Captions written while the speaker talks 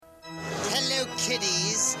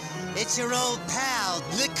guys. It's your old pal,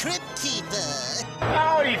 the Crypt Keeper.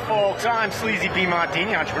 Howdy, folks. I'm Sleazy P.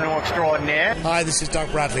 Martini, entrepreneur extraordinaire. Hi, this is Doc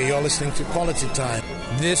Bradley. You're listening to Quality Time.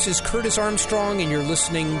 This is Curtis Armstrong, and you're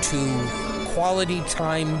listening to Quality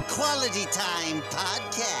Time. Quality Time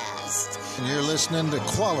Podcast. And you're listening to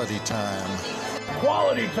Quality Time.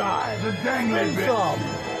 Quality Time. The dang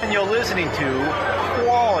And you're listening to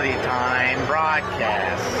Quality Time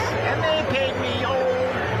Broadcast. And they paid me,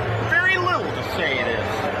 very little to say this.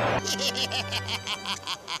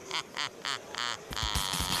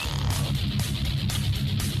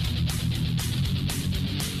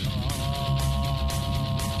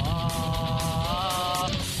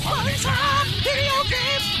 Quality Time, video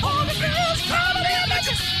games, all the news, comedy and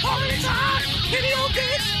matches. Quality Time, video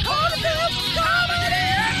games, all the news, comedy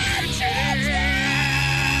and matches.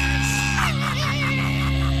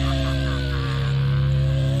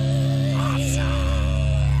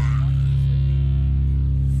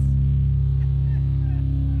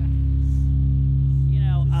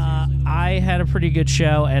 I had a pretty good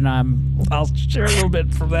show, and I'll share a little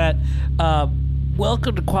bit from that.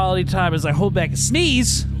 Welcome to Quality Time as I hold back a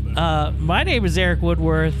sneeze. My name is Eric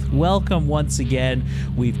Woodworth. Welcome once again.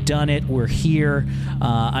 We've done it. We're here.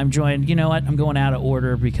 I'm joined, you know what? I'm going out of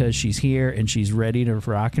order because she's here and she's ready to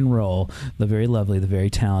rock and roll. The very lovely, the very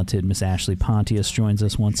talented Miss Ashley Pontius joins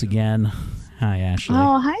us once again. Hi, Ashley.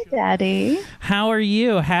 Oh, hi, Daddy. How are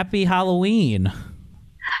you? Happy Halloween.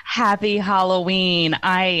 Happy Halloween.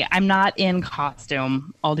 I'm not in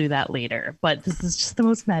costume. I'll do that later. But this is just the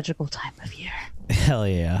most magical time of year. Hell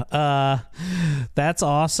yeah. That's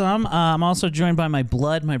awesome. I'm also joined by my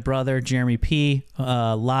brother, Jeremy P.,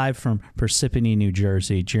 live from Parsippany, New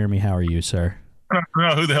Jersey. Jeremy, how are you, sir? I don't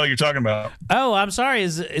know who the hell you're talking about. Oh, I'm sorry.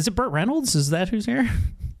 Is it Burt Reynolds? Is that who's here?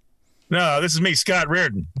 No, this is me, Scott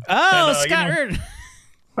Reardon. Oh, and, Scott Reardon.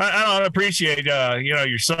 I don't appreciate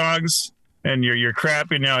your songs and your crap,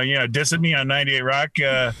 dissing me on 98 Rock.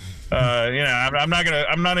 I'm not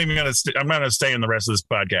gonna stay in the rest of this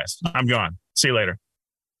podcast. I'm gone. See you later.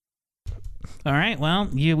 All right. Well,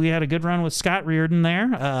 we had a good run with Scott Reardon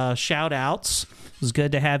there. Shout outs. It was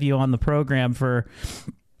good to have you on the program for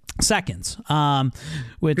seconds. Was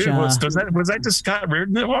that just Scott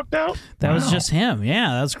Reardon that walked out? That was just him. Yeah,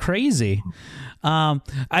 that was crazy.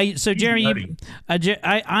 Jeremy,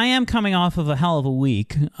 I am coming off of a hell of a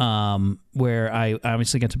week where I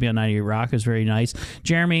obviously got to be on 98 Rock. It was very nice.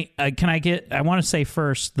 Jeremy, I want to say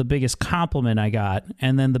first the biggest compliment I got,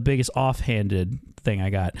 and then the biggest offhanded thing I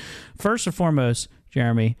got. First and foremost,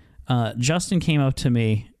 Jeremy, Justin came up to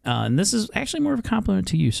me, and this is actually more of a compliment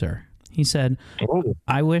to you, sir. He said,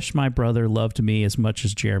 I wish my brother loved me as much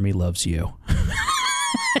as Jeremy loves you.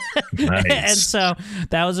 Nice. And so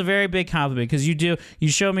that was a very big compliment because you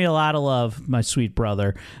show me a lot of love, my sweet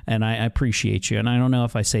brother, and I appreciate you. And I don't know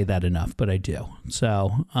if I say that enough, but I do.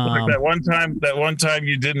 So like that one time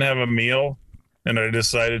you didn't have a meal and I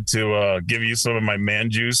decided to give you some of my man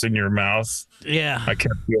juice in your mouth. Yeah, I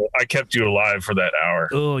kept you alive for that hour.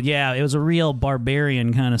 Oh yeah, it was a real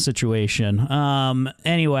barbarian kind of situation.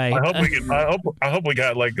 Anyway, I hope we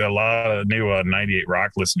got like a lot of new 98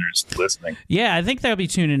 Rock listeners listening. Yeah, I think they'll be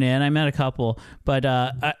tuning in. I met a couple, but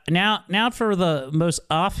now for the most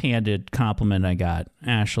offhanded compliment I got,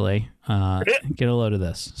 Ashley. Get a load of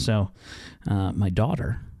this. So, my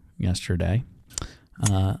daughter yesterday.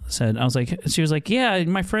 She was like, yeah,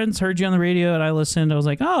 my friends heard you on the radio and I listened. I was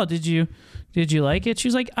like, oh, did you like it? She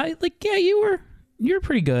was like, yeah, you were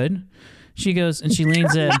pretty good. She goes, and she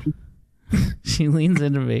leans in, she leans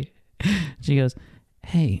into me. She goes,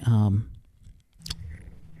 hey,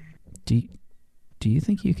 do you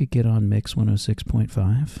think you could get on Mix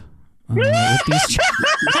 106.5? With these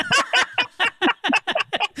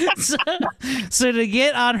so to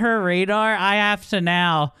get on her radar, I have to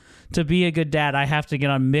now, to be a good dad, I have to get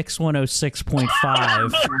on Mix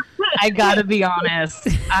 106.5. I gotta be honest.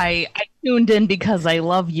 I tuned in because I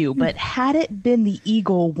love you, but had it been the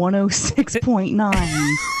Eagle 106.9,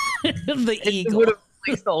 the Eagle would have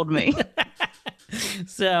really sold me.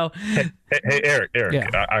 So, hey, Eric,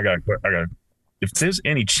 yeah. I got. If there's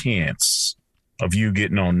any chance of you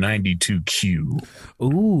getting on 92Q,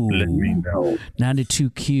 let me know.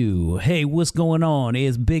 92Q. Hey, what's going on?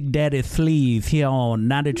 It's Big Daddy Sleeve here on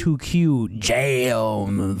 92Q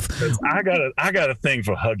Jams. I got a thing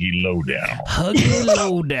for Huggy Lowdown. Huggy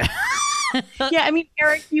Lowdown. Yeah, I mean,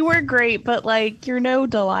 Eric, you were great, but like, you're no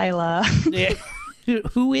Delilah. Yeah.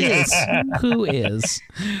 Who is? Who is?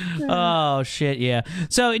 Oh shit! Yeah.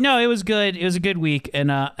 So no, it was good. It was a good week,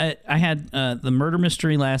 and I had the murder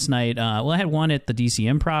mystery last night. Well, I had one at the DC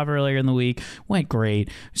Improv earlier in the week. Went great.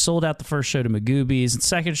 Sold out the first show to Magoobies. And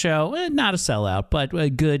second show, not a sellout, but a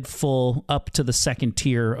good full up to the second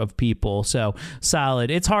tier of people. So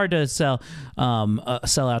solid. It's hard to sell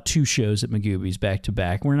out 2 shows at Magoobies back to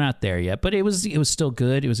back. We're not there yet, but it was still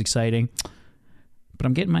good. It was exciting. But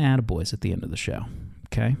I'm getting my attaboys at the end of the show.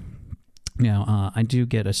 Okay. Now, I do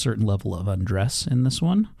get a certain level of undress in this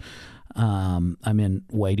one. I'm in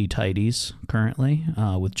whitey tighties currently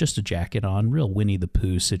with just a jacket on. Real Winnie the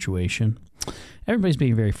Pooh situation. Everybody's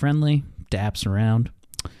being very friendly. Daps around.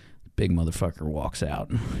 Big motherfucker walks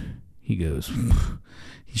out. He goes...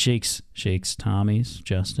 He shakes Tommy's,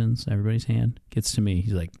 Justin's, everybody's hand. Gets to me.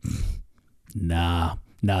 He's like, nah,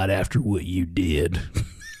 not after what you did.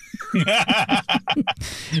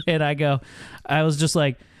 And I was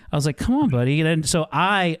like, come on, buddy. And so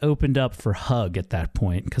I opened up for hug at that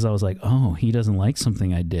point because I was like, oh, he doesn't like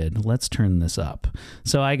something I did. Let's turn this up.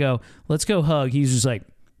 So I go, let's go hug. He's just like,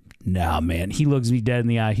 nah, man. He looks me dead in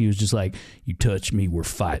the eye. He was just like, you touch me, we're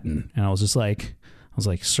fighting. And I was like,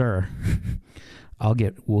 sir, I'll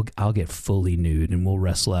get fully nude and we'll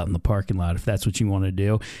wrestle out in the parking lot if that's what you want to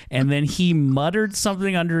do. And then he muttered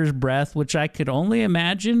something under his breath, which I could only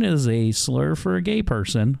imagine is a slur for a gay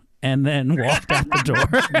person, and then walked out the door.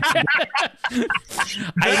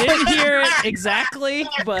 I didn't hear it exactly,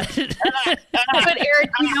 but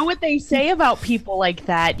Eric, you know what they say about people like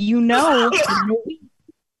that? You know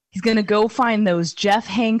he's going to go find those Jeff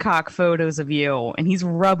Hancock photos of you, and he's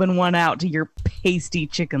rubbing one out to your pasty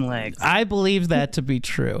chicken legs. I believe that to be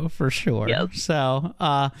true, for sure. Yep. So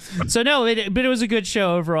no, but it was a good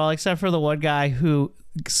show overall, except for the one guy who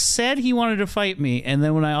said he wanted to fight me, and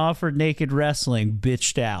then when I offered naked wrestling,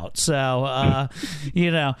 bitched out. So,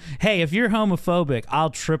 hey, if you're homophobic, I'll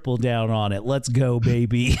triple down on it. Let's go,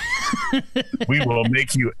 baby. We will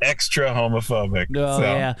make you extra homophobic. Oh,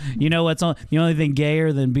 yeah. You know what's the only thing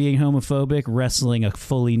gayer than being homophobic? Wrestling a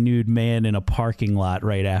fully nude man in a parking lot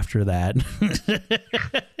right after that.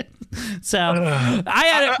 So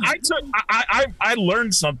I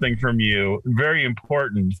learned something from you, very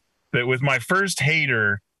important. That with my first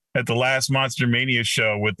hater at the last Monster Mania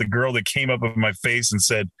show with the girl that came up in my face and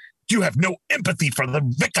said, you have no empathy for the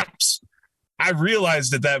victims. I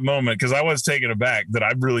realized at that moment, because I was taken aback, that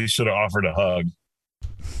I really should have offered a hug.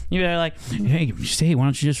 You were like, hey, why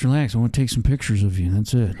don't you just relax? I want to take some pictures of you.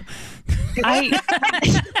 That's it. I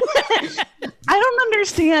don't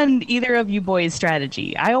understand either of you boys'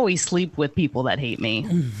 strategy. I always sleep with people that hate me.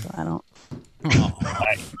 So I don't. Oh,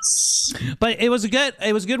 nice. But it was a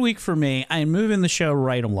good week for me. I'm moving the show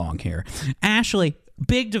right along here. Ashley,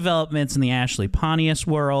 big developments in the Ashley Pontius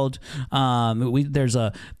world. There's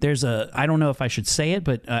a I don't know if I should say it,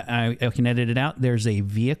 but I can edit it out. There's a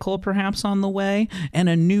vehicle perhaps on the way, and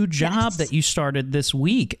a new job that you started this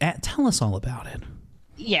week. Tell us all about it.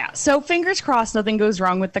 Yeah, so fingers crossed nothing goes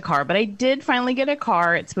wrong with the car, but I did finally get a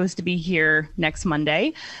car. It's supposed to be here next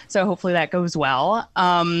Monday, so hopefully that goes well.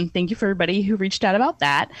 Thank you for everybody who reached out about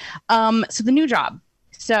that. So the new job.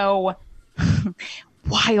 So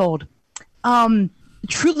wild.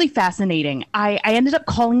 Truly fascinating. I ended up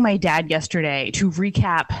calling my dad yesterday to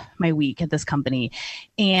recap my week at this company,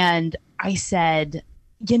 and I said,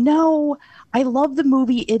 I love the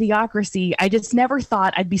movie Idiocracy. I just never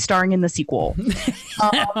thought I'd be starring in the sequel.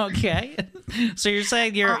 Okay. So you're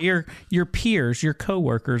saying your peers, your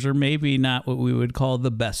coworkers are maybe not what we would call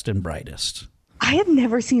the best and brightest. I have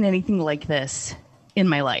never seen anything like this in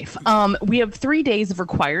my life. We have 3 days of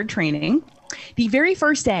required training. The very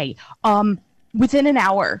first day, within an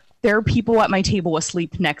hour, there are people at my table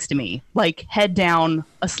asleep next to me, like head down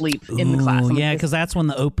asleep in the class. Yeah, because that's when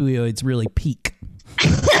the opioids really peak.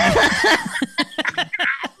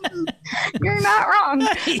 You're not wrong.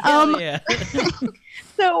 Yeah.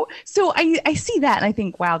 So I see that and I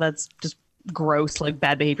think, wow, that's just gross, like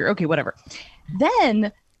bad behavior. Okay, whatever.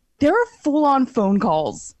 Then there are full-on phone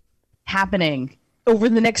calls happening over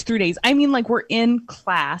the next 3 days. I mean, like we're in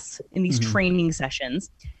class in these training sessions.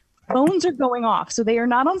 Phones are going off, so they are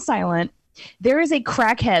not on silent. There is a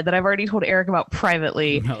crackhead that I've already told Eric about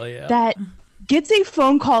privately that gets a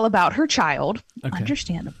phone call about her child. Okay.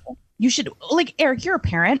 Understandable. You should, like, Eric, you're a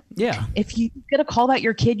parent. Yeah. If you get a call about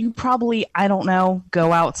your kid, you probably, I don't know,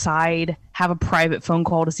 go outside, have a private phone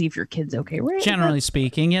call to see if your kid's okay, right? Generally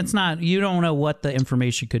speaking, it's not, you don't know what the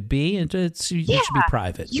information could be. It should be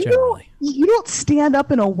private, generally. You don't stand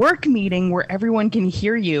up in a work meeting where everyone can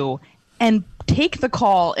hear you and take the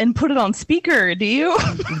call and put it on speaker, do you?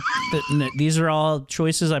 These are all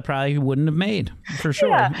choices I probably wouldn't have made, for sure.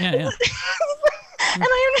 Yeah. And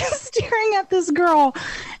I am just staring at this girl,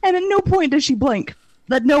 and at no point does she blink.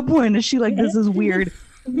 At no point is she like, this is weird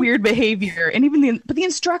behavior. And even the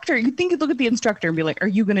instructor, you'd think you'd look at the instructor and be like, are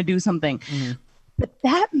you going to do something? Mm-hmm. But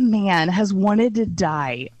that man has wanted to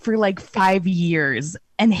die for like 5 years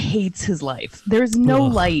and hates his life. There's no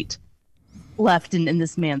light left in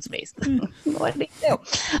this man's face. What did he do?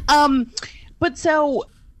 But so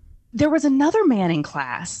there was another man in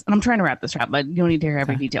class, and I'm trying to wrap this up, but you don't need to hear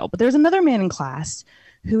every detail. But there's another man in class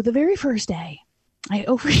who the very first day, I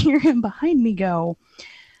overhear him behind me go,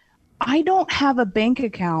 I don't have a bank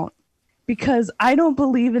account because I don't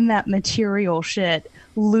believe in that material shit.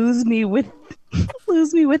 Lose me with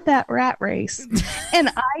that rat race. And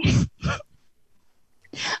I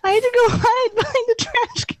had to go hide behind the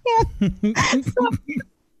trash can. So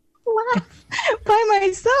I laughed by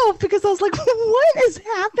myself because I was like, what is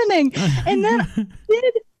happening? And then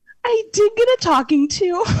I did get a talking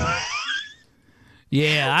to.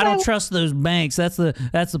 Yeah, I don't trust those banks. That's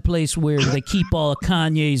the place where they keep all of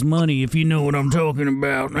Kanye's money, if you know what I'm talking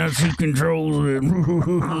about. That's who controls it.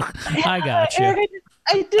 I got you.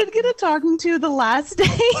 I did get a talking to the last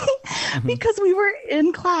day because we were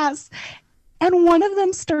in class, and one of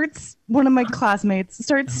my classmates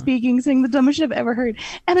starts speaking, saying the dumbest shit I've ever heard,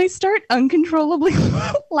 and I start uncontrollably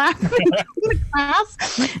laughing in the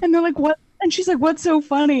class, and they're like, what? And she's like, what's so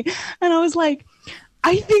funny? And I was like,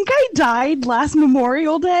 I think I died last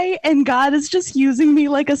Memorial Day, and God is just using me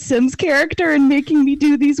like a Sims character and making me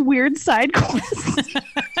do these weird side quests.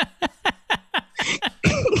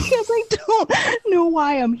 Because I don't know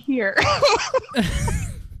why I'm here.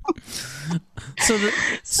 So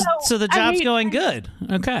the job's going good.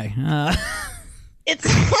 Okay. It's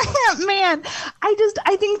man, I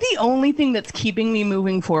think the only thing that's keeping me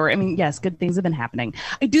moving forward, I mean, yes, good things have been happening.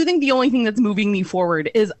 I do think the only thing that's moving me forward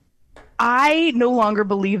is I no longer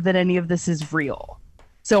believe that any of this is real.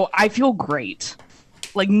 So I feel great.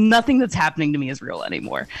 Like nothing that's happening to me is real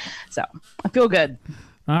anymore. So I feel good.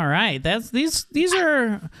 All right, these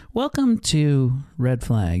are welcome to Red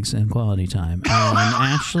Flags and Quality Time.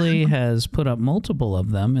 Ashley has put up multiple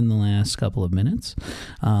of them in the last couple of minutes.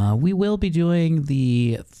 We will be doing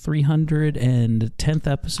the 310th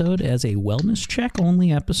episode as a wellness check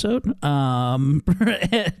only episode. And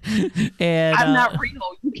I'm not real.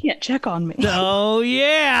 You can't check on me. Oh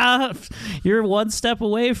yeah, you're one step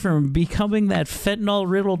away from becoming that fentanyl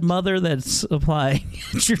riddled mother that's applying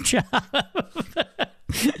at your job.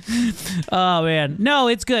 Oh man, no,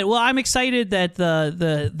 it's good. Well, I'm excited that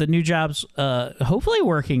the new job's hopefully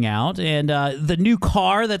working out, and the new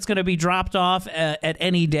car that's going to be dropped off at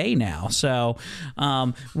any day now. So,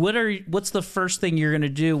 what's the first thing you're going to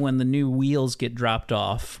do when the new wheels get dropped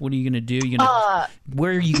off? What are you going to do?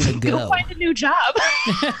 Where are you going to go? Find a new job.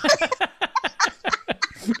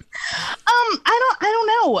 I don't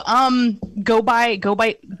know. Go buy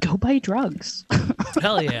drugs.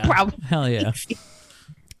 Hell yeah. Hell yeah.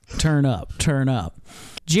 Turn up.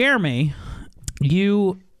 Jeremy,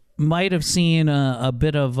 you might have seen a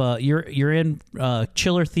bit of you're in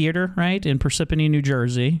Chiller Theater, right, in Parsippany, New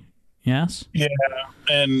Jersey. Yes. Yeah,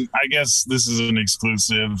 and I guess this is an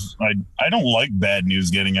exclusive. I don't like bad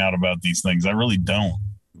news getting out about these things. I really don't.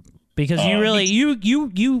 Because you really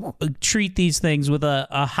you treat these things with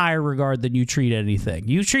a higher regard than you treat anything.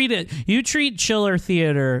 You treat Chiller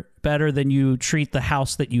Theater better than you treat the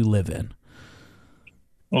house that you live in.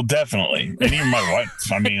 Well, definitely. And even my wife,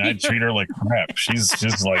 I mean, I treat her like crap. She's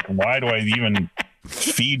just like, why do I even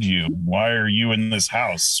feed you? Why are you in this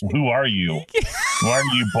house? Who are you? Why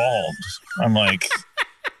are you bald? I'm like,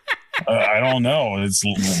 I don't know. It's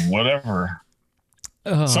whatever.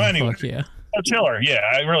 Oh, so anyway, fuck yeah. Chiller. Yeah,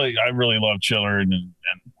 I really love Chiller. And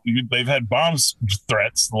they've had bomb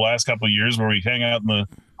threats the last couple of years where we hang out in the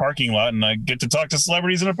parking lot and I get to talk to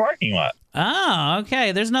celebrities in a parking lot. Oh,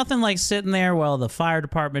 okay. There's nothing like sitting there while the fire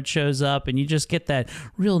department shows up and you just get that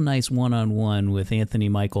real nice one-on-one with Anthony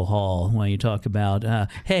Michael Hall while you talk about,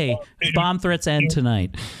 hey, bomb threats end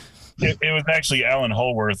tonight. It was actually Alan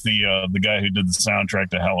Holworth, the guy who did the soundtrack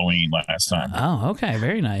to Halloween last time. Oh, okay.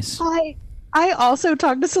 Very nice. I also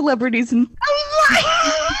talk to celebrities and...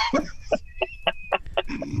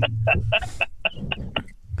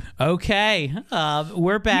 Okay,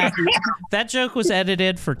 we're back. That joke was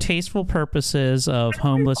edited for tasteful purposes of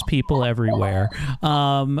homeless people everywhere.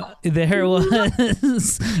 There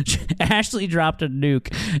was Ashley dropped a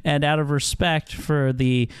nuke, and out of respect for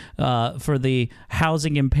the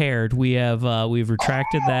housing impaired, we've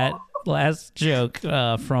retracted that last joke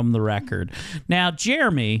from the record. Now,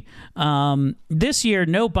 Jeremy, this year,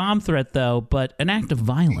 no bomb threat, though, but an act of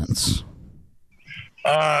violence.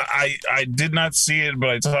 I did not see it, but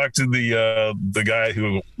I talked to the guy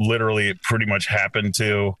who literally it pretty much happened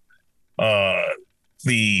to.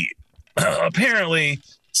 Apparently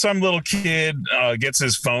some little kid gets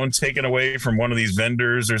his phone taken away from one of these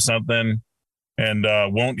vendors or something and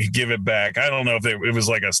won't give it back. I don't know if it was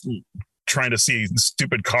like trying to see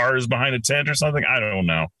stupid cars behind a tent or something. I don't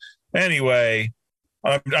know. Anyway,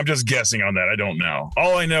 I'm just guessing on that. I don't know.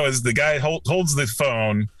 All I know is the guy holds the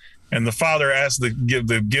phone and the father asks to give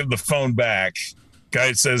the phone back.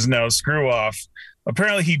 Guy says, no, screw off.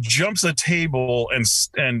 Apparently he jumps a table and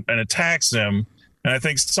attacks him. And I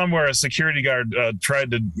think somewhere a security guard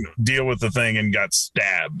tried to deal with the thing and got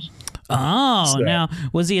stabbed. Oh, now,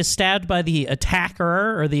 was he stabbed by the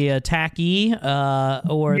attacker or the attackee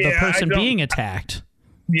or the person being attacked?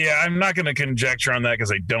 Yeah, I'm not going to conjecture on that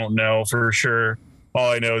because I don't know for sure.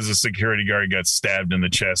 All I know is the security guard got stabbed in the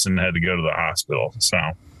chest and had to go to the hospital. So,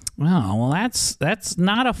 oh, well, that's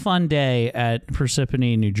not a fun day at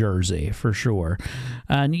Parsippany, New Jersey, for sure.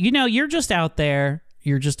 You're just out there.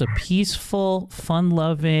 You're just a peaceful,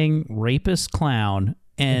 fun-loving rapist clown,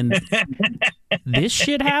 and this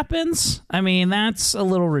shit happens? I mean, that's a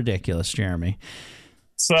little ridiculous, Jeremy.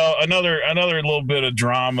 So another little bit of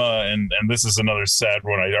drama, and this is another sad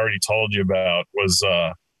one I already told you about, was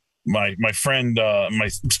my friend, my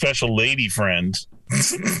special lady friend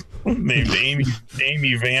named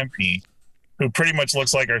Amy Vampy, who pretty much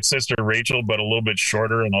looks like our sister Rachel, but a little bit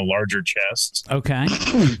shorter and a larger chest. Okay.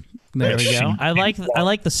 There we go. I like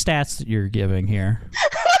the stats that you're giving here.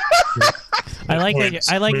 I like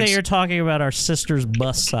that you're talking about our sister's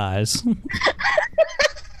bust size.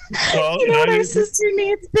 Well, you know what our sister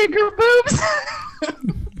needs? Bigger boobs.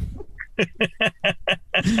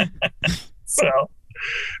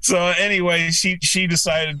 So anyway, she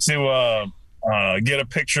decided to get a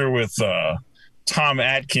picture with Tom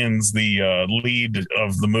Atkins, the lead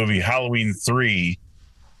of the movie Halloween 3.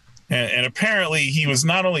 And apparently he was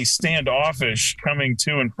not only standoffish coming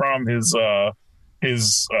to and from his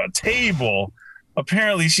table.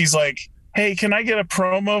 Apparently she's like, hey, can I get a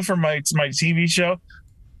promo for my TV show?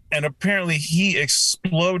 And apparently he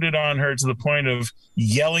exploded on her to the point of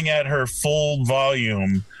yelling at her full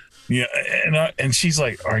volume. Yeah, and she's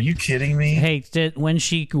like, are you kidding me? Hey, when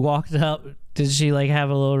she walked up, did she like have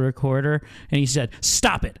a little recorder? And he said,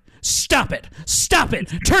 stop it. Stop it! Stop it!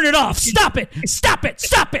 Turn it off! Stop it! Stop it!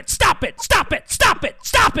 Stop it! Stop it! Stop it! Stop it!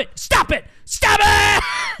 Stop it! Stop it! Stop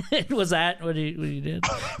it! Was that what he did?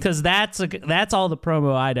 Because that's all the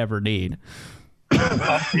promo I'd ever need.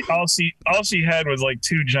 All she had was like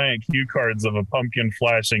 2 giant cue cards of a pumpkin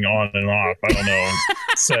flashing on and off. I don't know,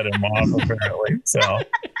 set him off apparently. So.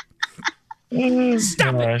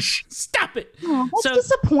 Stop it! Stop it! Oh, that's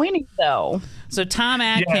disappointing, though. So Tom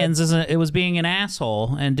Atkins was being an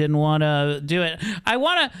asshole and didn't want to do it. I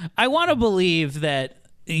want to believe that,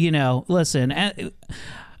 listen.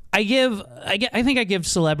 I think I give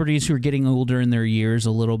celebrities who are getting older in their years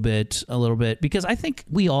a little bit because I think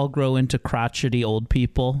we all grow into crotchety old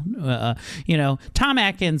people. Tom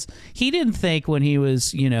Atkins, he didn't think when he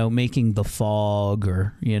was, making The Fog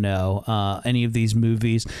or, any of these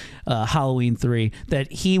movies, Halloween 3,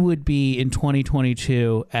 that he would be in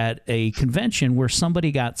 2022 at a convention where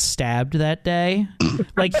somebody got stabbed that day.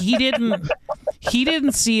 Like he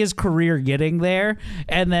didn't see his career getting there.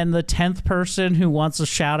 And then the 10th person who wants a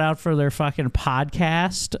shout out for their fucking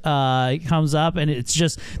podcast comes up, and it's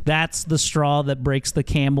just that's the straw that breaks the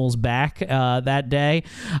camel's back that day.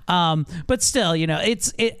 But still,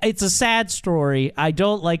 it's a sad story. I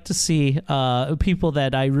don't like to see people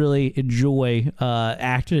that I really enjoy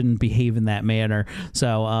act and behave in that manner.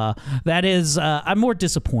 So that is, I'm more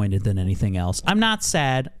disappointed than anything else. I'm not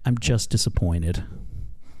sad. I'm just disappointed.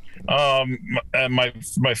 My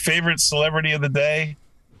favorite celebrity of the day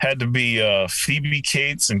had to be Phoebe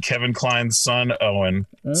Cates and Kevin Kline's son Owen.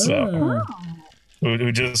 So,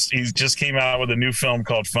 who just came out with a new film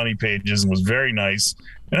called Funny Pages and was very nice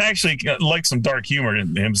and actually liked some dark humor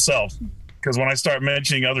in himself. Because when I start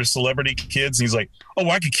mentioning other celebrity kids, he's like, "Oh,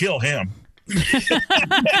 I could kill him."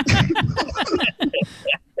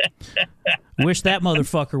 Wish that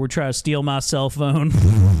motherfucker would try to steal my cell phone.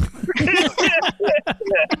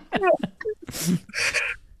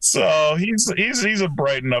 So he's a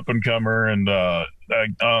bright and up and comer, and I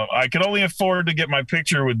can only afford to get my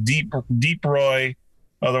picture with Deep Roy,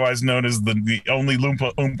 otherwise known as the only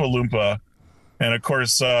Oompa Loompa. And of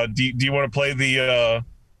course, do you want to play the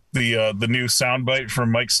the new soundbite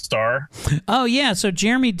from Mike Starr? Oh yeah, so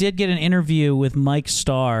Jeremy did get an interview with Mike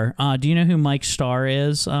Starr. Do you know who Mike Starr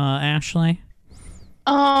is, Ashley?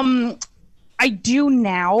 I do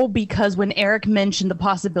now, because when Eric mentioned the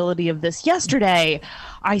possibility of this yesterday,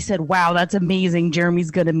 I said, wow, that's amazing.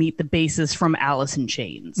 Jeremy's going to meet the bassist from Alice in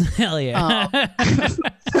Chains. Hell yeah.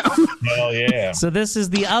 Well, yeah. So this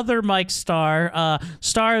is the other Mike Starr,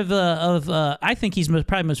 star of I think he's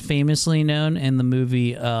probably most famously known in the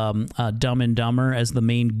movie Dumb and Dumber as the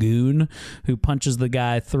main goon who punches the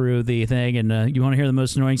guy through the thing. And you want to hear the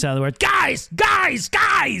most annoying sound of the word? Guys!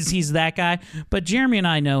 He's that guy. But Jeremy and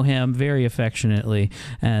I know him very affectionately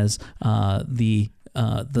as the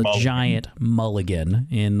Mulligan. Giant Mulligan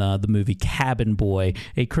in the movie Cabin Boy,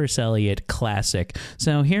 a Chris Elliott classic.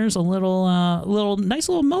 So here's a nice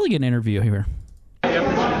little Mulligan interview here.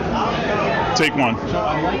 Take one.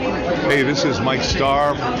 Hey, this is Mike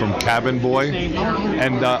Starr from Cabin Boy,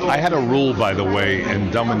 and I had a rule, by the way,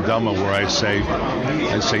 in Dumb and Dumber where I say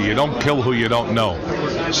you don't kill who you don't know.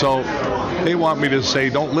 So they want me to say,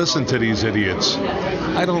 don't listen to these idiots.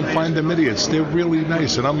 I don't find them idiots. They're really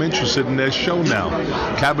nice, and I'm interested in their show now.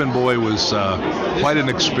 Cabin Boy was quite an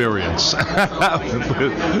experience.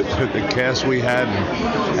 The cast we had,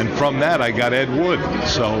 and from that I got Ed Wood.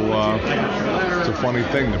 So it's a funny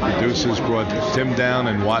thing. The producers brought Tim down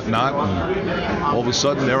and whatnot, and all of a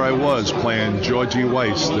sudden there I was playing Georgie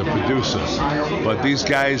Weiss, the producer. But these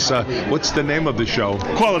guys, what's the name of the show?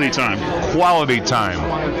 Quality Time. Quality Time.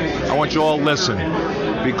 I want you all to listen,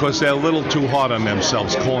 because they're a little too hard on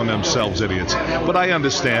themselves, calling themselves idiots. But I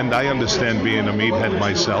understand being a meathead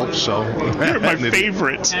myself, so... You're my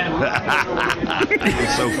favorite. You're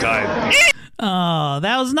so kind. Oh,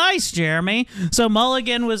 that was nice, Jeremy. So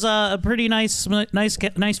Mulligan was a pretty nice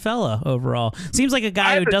fella overall. Seems like a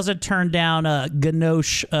guy who doesn't turn down a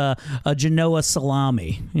ganoche, a Genoa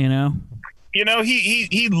salami. You know. You know,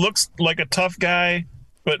 he looks like a tough guy,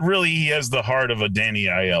 but really he has the heart of a Danny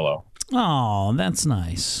Aiello. Oh, that's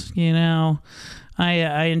nice. You know,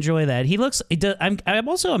 I enjoy that. He looks. I'm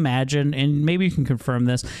also imagine, and maybe you can confirm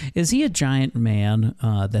this. Is he a giant man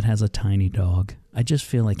that has a tiny dog? I just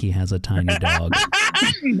feel like he has a tiny dog.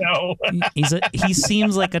 No. He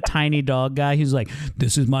seems like a tiny dog guy who's like,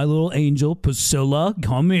 this is my little angel, Priscilla,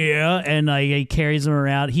 come here. And he carries him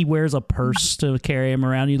around. He wears a purse to carry him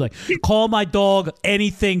around. He's like, call my dog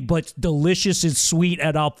anything but delicious and sweet,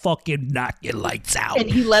 and I'll fucking knock your lights out.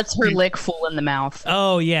 And he lets her lick full in the mouth.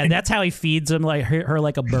 Oh, yeah. That's how he feeds him, like her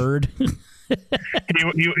like a bird.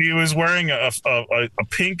 He was wearing a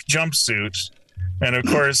pink jumpsuit. And of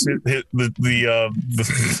course, the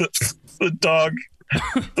dog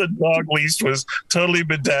leash was totally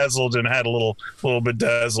bedazzled and had a little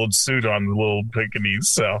bedazzled suit on, the little Pekingese.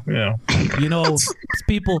 So you know,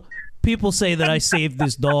 people say that I saved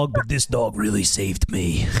this dog, but this dog really saved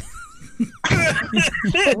me.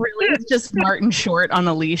 It really is just Martin Short on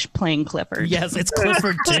a leash playing Clifford. Yes, it's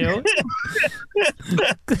Clifford too.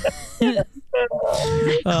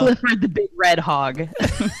 Clifford the big red hog.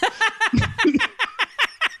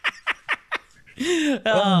 You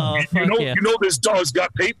know this dog's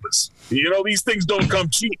got papers. You know these things don't come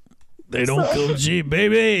cheap. They don't come cheap,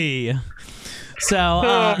 baby.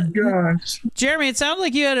 So, gosh. Jeremy, it sounds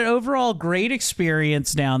like you had an overall great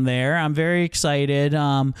experience down there. I'm very excited.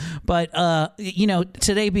 But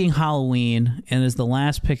today being Halloween and is the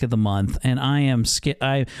last pick of the month, and I'm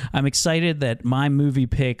excited that my movie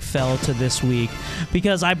pick fell to this week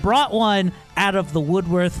because I brought one out of the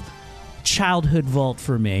Woodworth childhood vault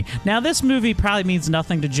for me. Now, this movie probably means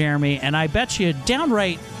nothing to Jeremy, and I bet you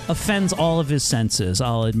downright offends all of his senses.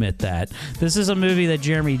 I'll admit that. This is a movie that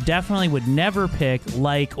Jeremy definitely would never pick,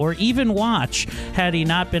 like, or even watch had he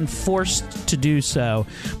not been forced to do so.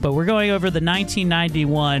 But we're going over the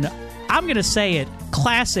 1991, I'm going to say it,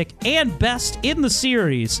 classic and best in the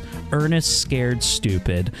series, Ernest Scared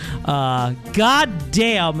Stupid. God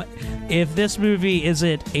damn if this movie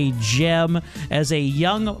isn't a gem. As a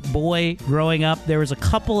young boy growing up, there was a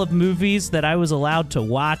couple of movies that I was allowed to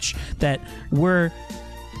watch that were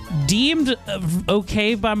deemed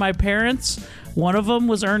okay by my parents. One of them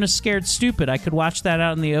was Ernest Scared Stupid. I could watch that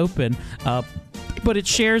out in the open. But it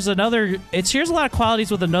shares a lot of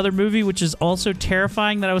qualities with another movie, which is also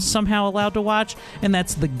terrifying that I was somehow allowed to watch, and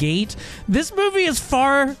that's The Gate. This movie is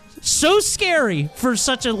so scary for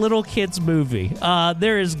such a little kid's movie.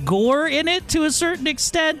 There is gore in it to a certain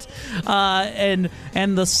extent, and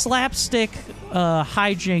the slapstick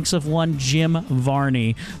hijinks of one Jim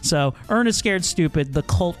Varney. So Ernest Scared Stupid, the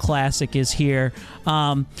cult classic, is here.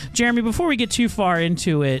 Jeremy, before we get too far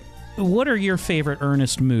into it, what are your favorite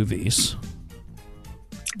Ernest movies?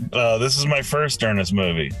 This is my first Ernest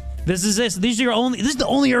movie. This is the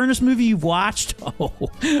only Ernest movie you've watched? Oh,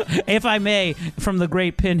 if I may, from the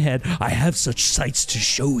great Pinhead, I have such sights to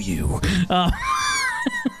show you.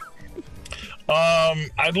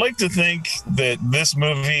 I'd like to think that this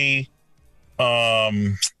movie,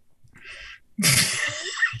 that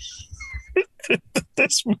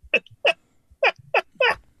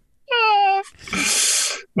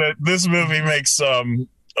this movie makes one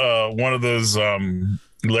of those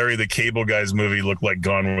Larry the Cable Guy's movie look like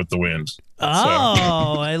Gone with the Wind.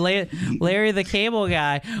 Oh, Larry the Cable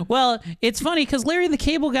Guy. Well, it's funny because Larry the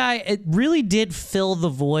Cable Guy, it really did fill the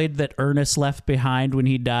void that Ernest left behind when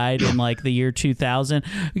he died in like the year 2000.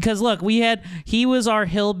 Because look, he was our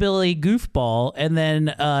hillbilly goofball, and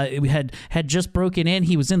then we had just broken in.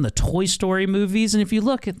 He was in the Toy Story movies, and if you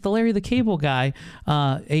look at the Larry the Cable Guy,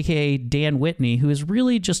 aka Dan Whitney, who is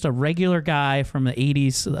really just a regular guy from the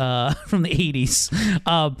 80s,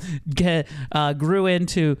 grew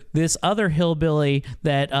into this other hillbilly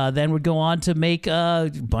that then would go on to make a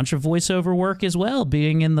bunch of voiceover work as well,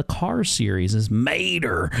 being in the Cars series as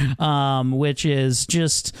Mater, which is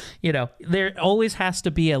just, there always has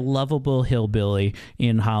to be a lovable hillbilly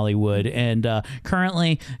in Hollywood, and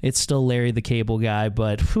currently it's still Larry the Cable Guy,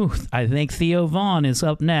 but I think Theo Vaughn is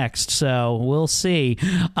up next, so we'll see.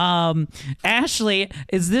 Ashley,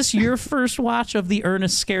 is this your first watch of the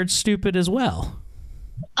Ernest Scared Stupid as well?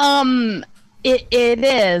 It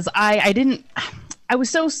is. I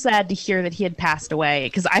was so sad to hear that he had passed away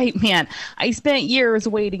because I spent years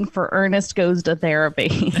waiting for Ernest Goes to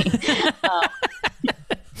Therapy.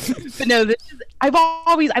 But no,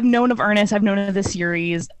 I've known of Ernest. I've known of the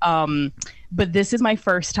series. But this is my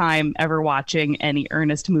first time ever watching any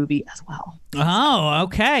Ernest movie as well. Oh,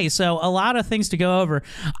 okay. So a lot of things to go over.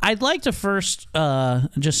 I'd like to first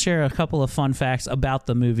just share a couple of fun facts about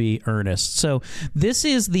the movie Ernest. So this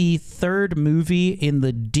is the third movie in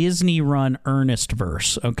the Disney-run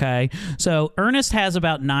Ernest-verse, okay? So Ernest has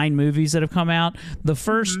about 9 movies that have come out. The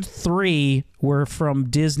first 3 were from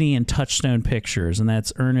Disney and Touchstone Pictures, and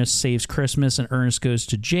that's Ernest Saves Christmas and Ernest Goes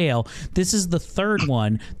to Jail. This is the third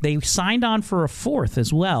one. They signed on for a 4th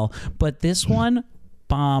as well, but this one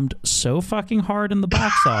bombed so fucking hard in the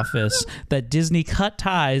box office that Disney cut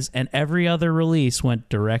ties and every other release went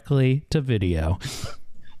directly to video.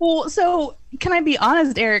 Well, so can I be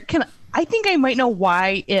honest, Eric? I think I might know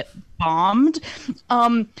why it bombed.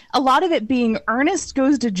 A lot of it being Ernest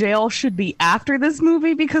Goes to Jail should be after this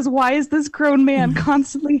movie, because why is this grown man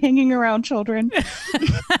constantly hanging around children?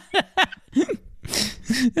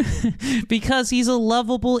 Because he's a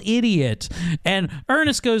lovable idiot. And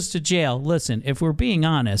Ernest Goes to Jail, listen, if we're being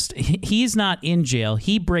honest, he's not in jail.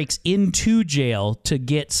 He breaks into jail to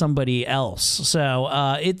get somebody else. So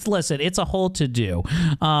it's a whole to-do.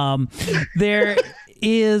 There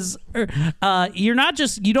is you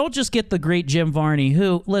don't just get the great Jim Varney,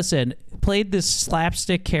 who, listen, played this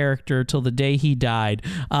slapstick character till the day he died,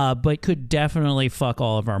 but could definitely fuck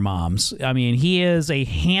all of our moms. I mean, he is a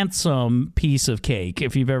handsome piece of cake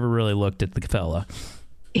if you've ever really looked at the fella.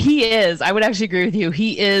 He is. I would actually agree with you.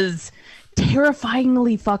 He is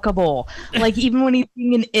terrifyingly fuckable. Like, even when he's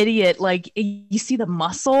being an idiot, like, you see the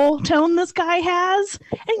muscle tone this guy has,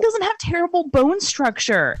 and he doesn't have terrible bone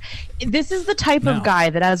structure. This is the type of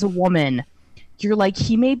guy that, as a woman, you're like,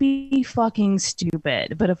 he may be fucking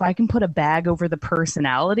stupid, but if I can put a bag over the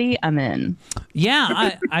personality, I'm in.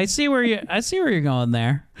 Yeah, I see where you're going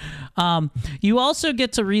there. You also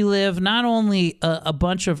get to relive not only a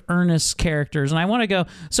bunch of Ernest characters, and I want to go,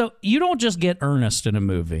 so you don't just get Ernest in a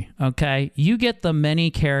movie, okay? You get the many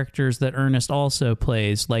characters that Ernest also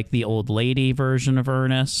plays, like the old lady version of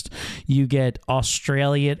Ernest. You get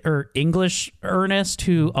Australian or English Ernest,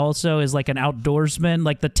 who also is like an outdoorsman,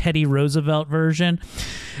 like the Teddy Roosevelt version.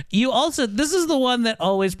 You also, this is the one that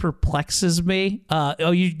always perplexes me.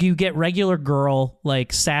 You get regular girl,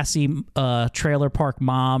 like sassy trailer park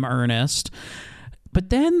mom Ernest. But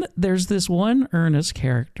then there's this one Ernest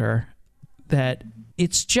character that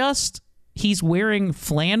it's just, he's wearing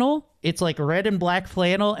flannel. It's like red and black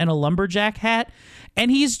flannel and a lumberjack hat. And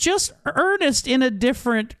he's just Ernest in a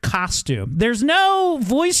different costume. There's no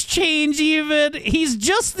voice change even. He's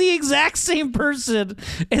just the exact same person.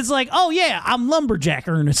 It's like, oh yeah, I'm lumberjack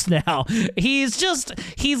Ernest now. He's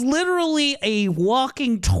literally a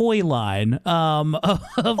walking toy line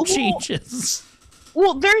of changes.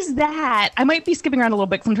 Well, there's that. I might be skipping around a little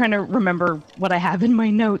bit because I'm trying to remember what I have in my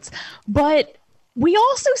notes. But we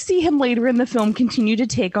also see him later in the film continue to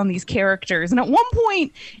take on these characters. And at one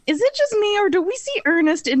point, is it just me or do we see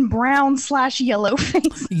Ernest in brown/yellow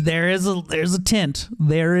face? There's a tint.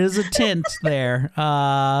 There is a tint there.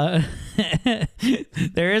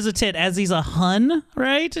 There is a tint as he's a Hun,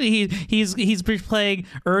 right? He's playing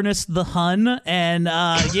Ernest the Hun, and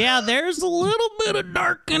yeah, there's a little bit of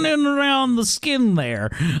darkening around the skin there.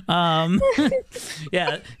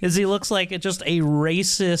 Yeah, as he looks like just a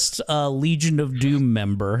racist Legion of Doom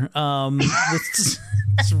member.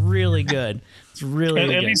 It's really good. It's really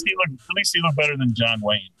good. At least he looked better than John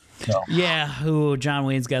Wayne. So. Yeah, ooh, John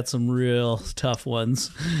Wayne's got some real tough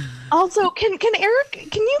ones. Also, can Eric,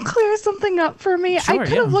 can you clear something up for me? Sure, I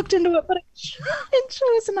could have looked into it, but I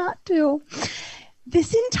chose not to.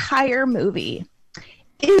 This entire movie,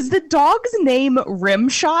 is the dog's name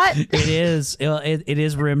Rimshot? It is. It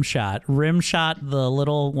is Rimshot. Rimshot, the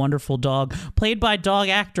little wonderful dog, played by dog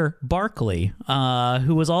actor Barkley,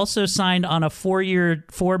 who was also signed on a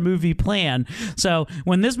 4-movie plan. So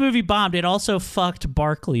when this movie bombed, it also fucked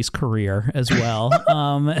Barkley's career as well.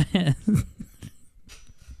 Why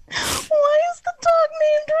is the dog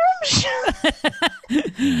named Rimshot?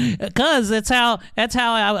 Because that's how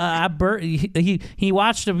he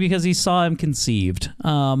watched him because he saw him conceived.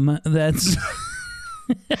 That's.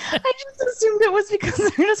 I just assumed it was because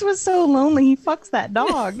Ernest was so lonely. He fucks that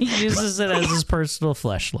dog. He uses it as his personal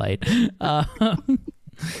fleshlight.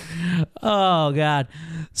 Oh God.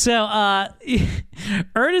 So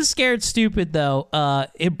Ernest Scared Stupid, though,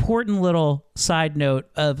 important little side note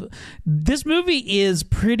of this movie is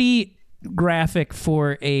pretty graphic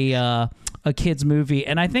for a kid's movie,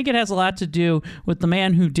 and I think it has a lot to do with the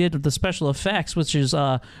man who did the special effects, which is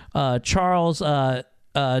Charles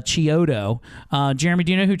Chiodo. Jeremy,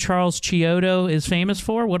 do you know who Charles Chiodo is famous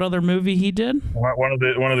for? What other movie he did? One of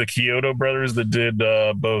the Chiodo brothers that did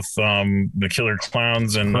both the Killer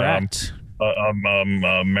Clowns and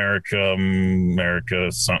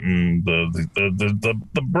America something.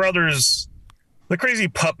 The brothers, the crazy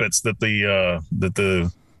puppets that the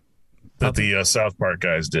South Park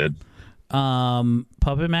guys did.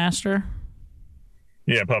 Puppet Master.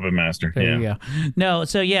 Yeah, Puppet Master. There you go. No,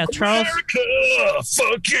 so yeah, Charles. America,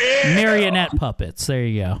 fuck yeah! Marionette puppets. There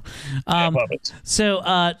you go. Puppets. So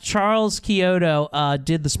Charles Chiodo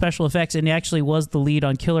did the special effects, and he actually was the lead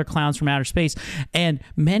on Killer Clowns from Outer Space. And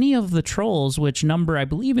many of the trolls, which number, I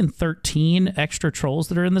believe, in 13 extra trolls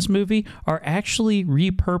that are in this movie, are actually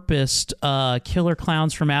repurposed Killer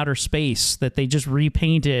Clowns from Outer Space that they just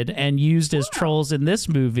repainted and used as trolls in this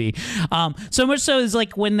movie. So much so is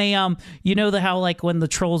like when they, you know, how like when the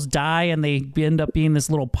trolls die and they end up being this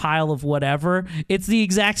little pile of whatever, it's the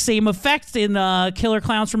exact same effect in Killer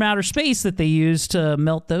Clowns from Outer Space that they used to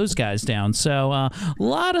melt those guys down. So a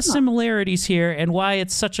lot of similarities here, and why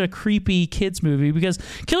it's such a creepy kids movie, because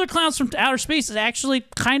Killer Clowns from Outer Space is actually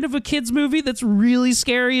kind of a kids movie that's really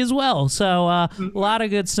scary as well. So a lot of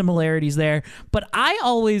good similarities there. But I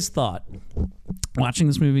always thought, watching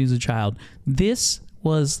this movie as a child, this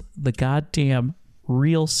was the goddamn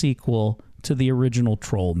real sequel to the original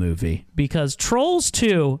Troll movie, because Trolls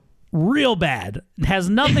 2, real bad, it has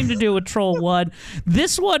nothing to do with Troll 1.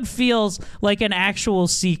 This one feels like an actual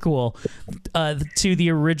sequel to the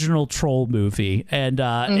original Troll movie, and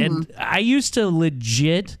I used to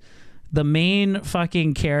legit, the main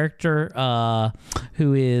fucking character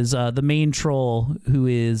who is the main troll, who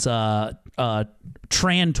is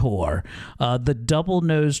Trantor, the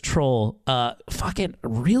double-nosed troll, fucking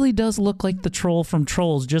really does look like the troll from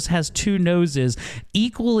Trolls, just has two noses,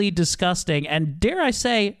 equally disgusting, and dare I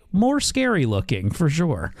say, more scary looking, for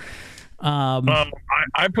sure.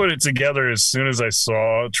 I put it together as soon as I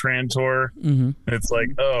saw Trantor. Mm-hmm. It's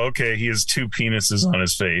like, oh, okay, he has two penises on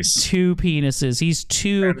his face. Two penises. He's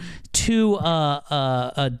two Dan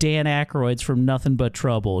Aykroyds from Nothing But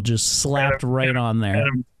Trouble, just slapped right on there.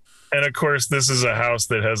 And of course, this is a house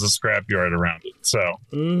that has a scrapyard around it. So,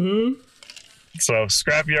 so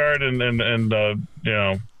scrapyard and you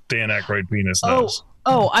know, Dan Aykroyd penis nose.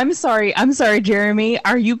 Oh, I'm sorry, Jeremy.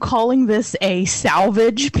 Are you calling this a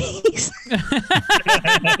salvage piece?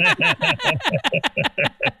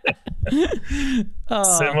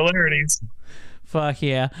 Similarities. Fuck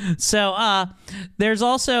yeah. So there's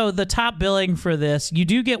also the top billing for this. You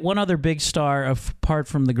do get one other big star apart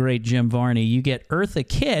from the great Jim Varney. You get Eartha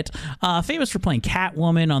Kitt, famous for playing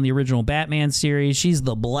Catwoman on the original Batman series. She's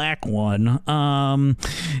the black one.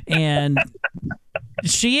 And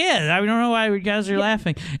she is. I don't know why you guys are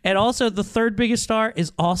laughing. And also the third biggest star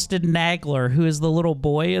is Austin Nagler, who is the little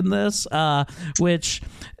boy in this, which,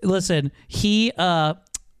 listen, he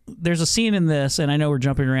there's a scene in this, and I know we're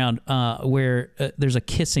jumping around, where there's a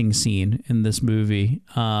kissing scene in this movie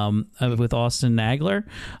with Austin Nagler.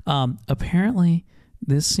 Apparently,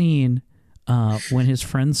 this scene, when his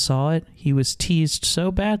friends saw it, he was teased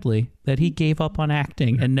so badly that he gave up on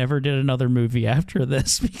acting and never did another movie after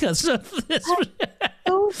this because of this.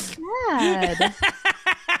 So sad.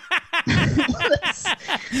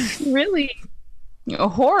 That's really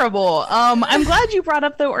horrible. I'm glad you brought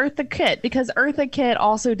up though Eartha Kitt, because Eartha Kitt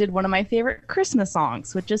also did one of my favorite Christmas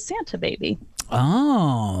songs, which is Santa Baby.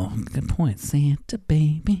 Oh, good point. Santa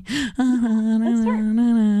Baby.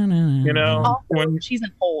 You know, Also, when she's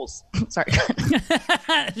in Holes. Sorry.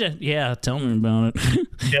 Yeah, tell me about it.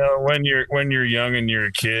 you know, when you're young and you're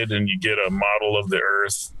a kid and you get a model of the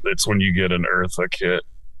Earth, that's when you get an Eartha Kitt.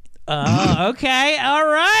 Okay. All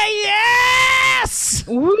right. Yes.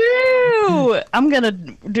 Woo! I'm gonna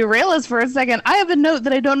derail us for a second. I have a note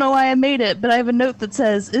that I don't know why I made it, but I have a note that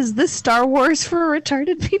says, "Is this Star Wars for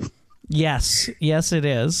retarded people?" Yes. Yes, it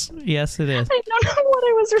is. Yes, it is. I don't know what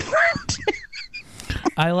I was referring to.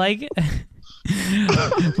 I like it.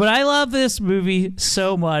 But I love this movie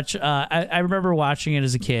so much. I remember watching it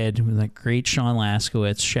as a kid with that great Sean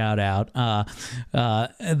Laskowitz, shout out.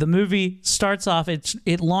 The movie starts off,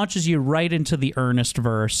 it launches you right into the Ernest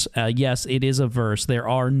verse. Yes, it is a verse. There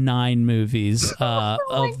are 9 movies of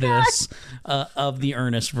the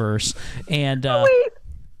Ernest verse. And wait,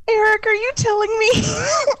 Eric, are you telling me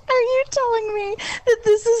that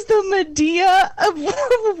this is the Medea of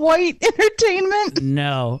white entertainment?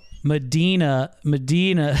 No. Medea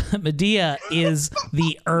is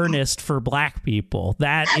the Ernest for black people.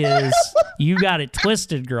 That is, you got it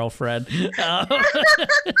twisted, girlfriend.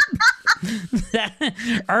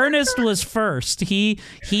 Ernest was first.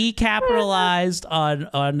 He capitalized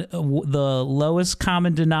on the lowest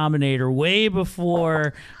common denominator way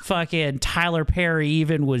before fucking Tyler Perry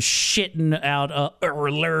even was shitting out a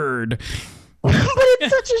lurd. But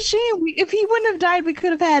it's such a shame. If he wouldn't have died, we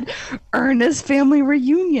could have had Ernest family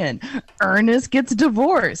reunion. Ernest gets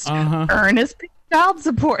divorced. Ernest pays child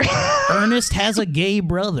support. Ernest has a gay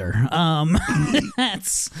brother.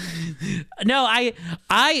 That's no. I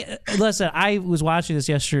listen. I was watching this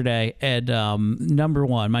yesterday, and number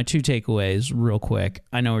one, my 2 takeaways, real quick.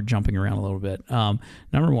 I know we're jumping around a little bit.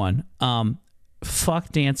 Number one,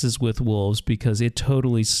 fuck Dances with Wolves, because it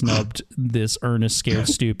totally snubbed this Ernest Scared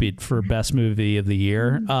Stupid for best movie of the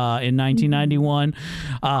year in 1991.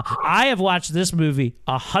 I have watched this movie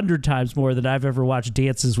 100 times more than I've ever watched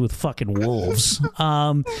Dances with fucking Wolves.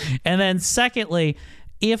 And then secondly,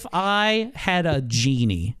 if I had a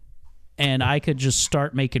genie and I could just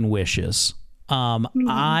start making wishes,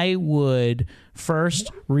 I would first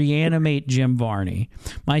reanimate Jim Varney.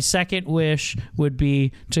 My second wish would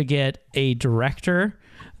be to get a director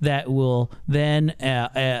that will then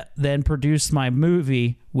produce my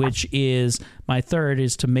movie, which is my third,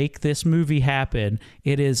 is to make this movie happen.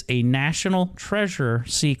 It is a National Treasure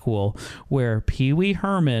sequel where Pee Wee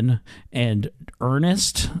Herman and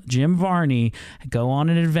Ernest Jim Varney go on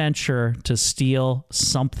an adventure to steal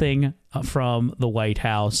something from the White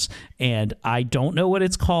House, and I don't know what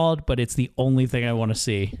it's called, but it's the only thing I want to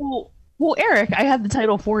see. Well, Eric, I have the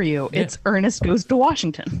title for you. It's Ernest Goes to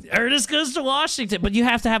Washington. Ernest Goes to Washington, but you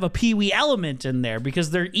have to have a Pee Wee element in there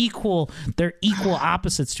because they're equal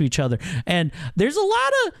opposites to each other. And there's a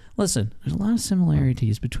lot of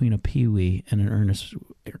similarities between a Pee Wee and an Ernest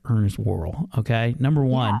Worrell. Okay, number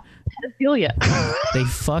one, pedophilia. They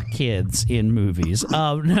fuck kids in movies.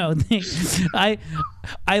 No, I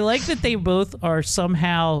like that they both are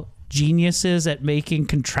somehow geniuses at making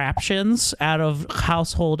contraptions out of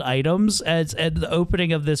household items. As the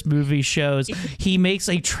opening of this movie shows, he makes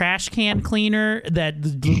a trash can cleaner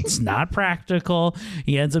that's not practical.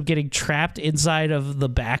 He ends up getting trapped inside of the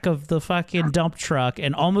back of the fucking dump truck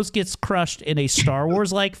and almost gets crushed in a Star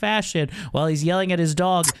Wars-like fashion while he's yelling at his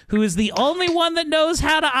dog, who is the only one that knows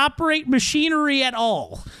how to operate machinery at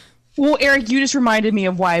all. Well, Eric, you just reminded me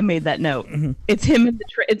of why I made that note. Mm-hmm. It's him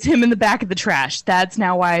in the back of the trash. That's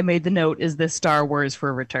now why I made the note. Is this Star Wars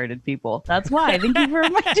for retarded people? That's why. Thank you for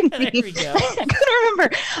reminding me. There we go. I couldn't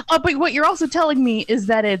remember. But what you're also telling me is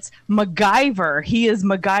that it's MacGyver. He is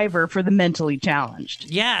MacGyver for the mentally challenged.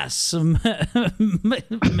 Yes,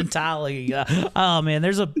 mentally. Oh man,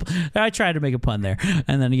 I tried to make a pun there,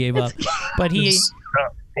 and then he gave up. But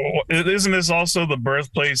isn't this also the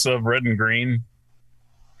birthplace of Red and Green?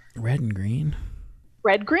 Red and Green?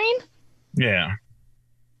 Red Green? Yeah.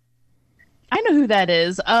 I know who that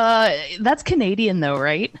is. That's Canadian though,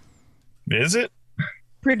 right? Is it?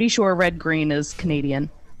 Pretty sure Red Green is Canadian.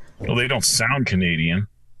 Well, they don't sound Canadian.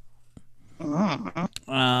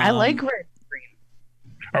 I like Red Green.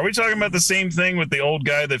 Are we talking about the same thing with the old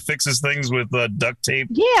guy that fixes things with duct tape?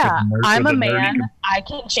 Yeah, I'm a man. nerdy- I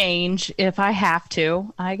can change if I have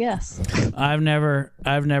to, I guess. I've never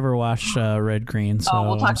watched Red Green, so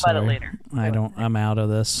we'll talk I'm about it sorry. later. I'm out of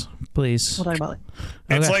this. Please. We'll talk about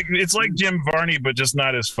it. It's like Jim Varney, but just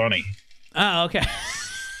not as funny. Oh, okay.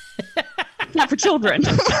 Not for children.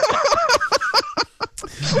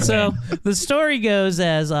 So the story goes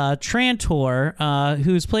as Trantor,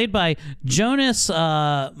 who's played by Jonas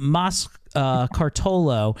Cartolo.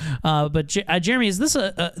 But Jeremy, is this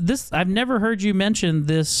this? I've never heard you mention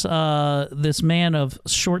this this man of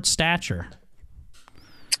short stature.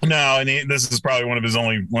 No, and this is probably one of his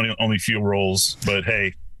only few roles. But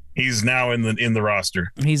hey, he's now in the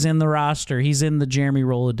roster. He's in the roster. He's in the Jeremy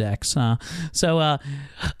Rolodex. So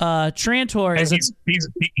Trantor is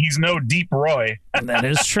he's no Deep Roy. That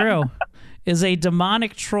is true. Is a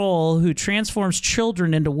demonic troll who transforms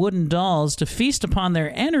children into wooden dolls to feast upon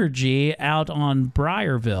their energy out on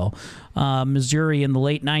Briarville, Missouri in the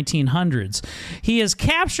late 1900s. He is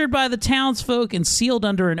captured by the townsfolk and sealed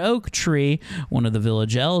under an oak tree. One of the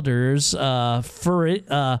village elders,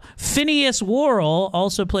 Phineas Worrell,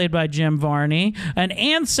 also played by Jim Varney, an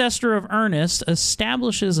ancestor of Ernest,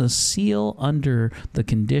 establishes a seal under the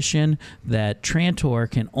condition that Trantor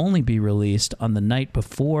can only be released on the night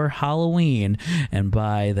before Halloween and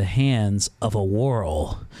by the hands of a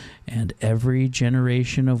Worrell. And every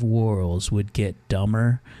generation of Worrells would get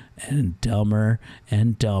dumber and dumber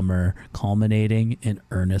and dumber, culminating in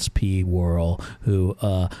Ernest P. Worrell, who,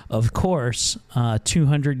 of course,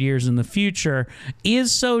 200 years in the future,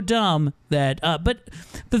 is so dumb that... but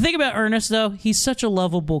the thing about Ernest, though, he's such a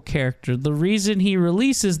lovable character. The reason he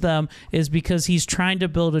releases them is because he's trying to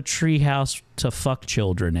build a treehouse to fuck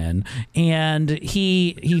children in. And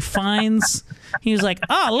he finds... He's like,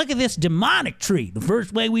 oh, look at this demonic tree. The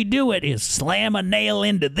first way we do it is slam a nail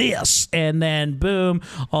into this. And then, boom,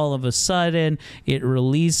 all of a sudden, it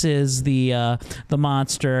releases the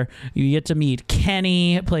monster. You get to meet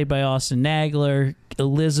Kenny, played by Austin Nagler,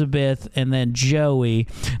 Elizabeth, and then Joey.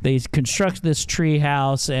 They construct this tree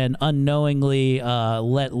house and unknowingly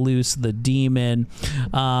let loose the demon.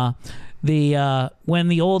 When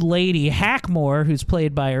the old lady Hackmore, who's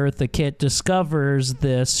played by Eartha Kitt, discovers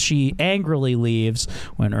this, she angrily leaves.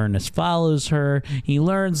 When Ernest follows her, he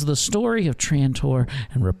learns the story of Trantor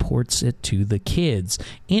and reports it to the kids.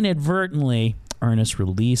 Inadvertently, Ernest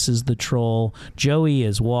releases the troll. Joey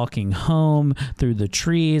is walking home through the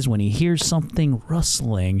trees when he hears something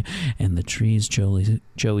rustling. In the trees,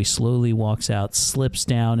 Joey slowly walks out, slips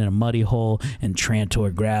down in a muddy hole, and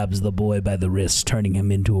Trantor grabs the boy by the wrist, turning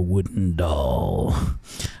him into a wooden doll.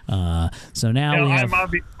 So now we have...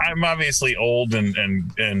 I'm obviously old and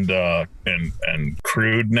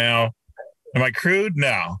crude now. Am I crude?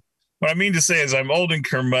 No. What I mean to say is I'm old and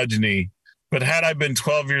curmudgeon-y, but had I been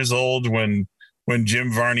 12 years old when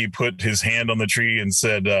Jim Varney put his hand on the tree and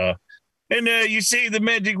said, you say the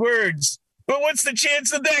magic words, but what's the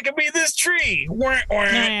chance that could be this tree?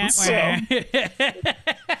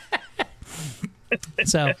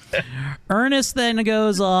 So Ernest then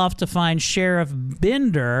goes off to find Sheriff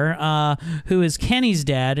Binder, who is Kenny's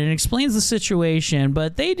dad, and explains the situation,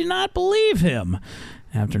 but they do not believe him.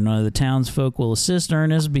 After none of the townsfolk will assist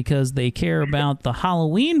Ernest because they care about the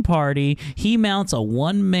Halloween party, he mounts a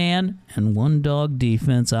one-man and one-dog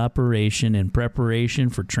defense operation in preparation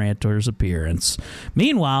for Trantor's appearance.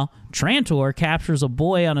 Meanwhile, Trantor captures a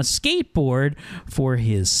boy on a skateboard for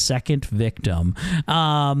his second victim.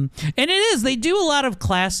 And it is. They do a lot of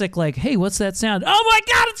classic, like, hey, what's that sound? Oh, my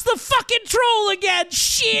God, it's the fucking troll again.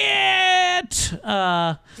 Shit.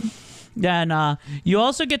 And you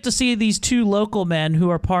also get to see these two local men who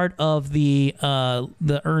are part of the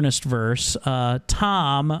Ernest verse.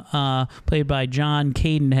 Tom, played by John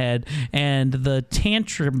Cadenhead, and the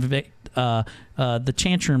tantrum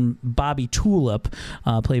Bobby Tulip,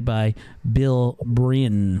 played by Bill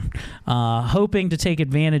Bryn. Hoping to take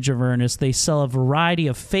advantage of Ernest, they sell a variety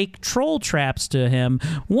of fake troll traps to him.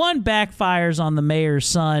 One backfires on the mayor's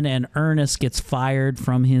son, and Ernest gets fired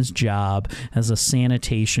from his job as a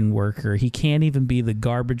sanitation worker. He can't even be the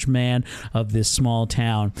garbage man of this small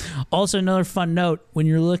town. Also, another fun note, when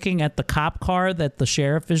you're looking at the cop car that the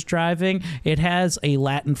sheriff is driving, it has a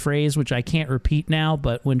Latin phrase, which I can't repeat now,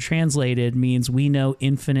 but when translated means we know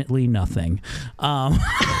infinitely nothing.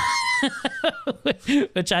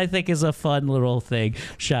 Which I think is a fun little thing.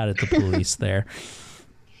 Shot at the police there.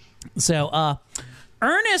 So,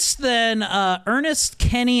 Ernest,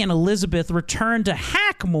 Kenny, and Elizabeth return to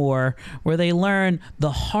Hackmore, where they learn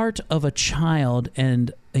the heart of a child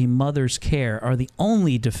and a mother's care are the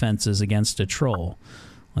only defenses against a troll.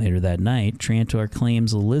 Later that night, Trantor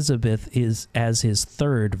claims Elizabeth is as his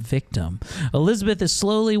third victim. Elizabeth is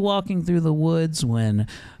slowly walking through the woods when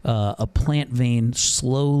a plant vein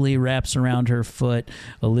slowly wraps around her foot.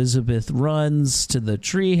 Elizabeth runs to the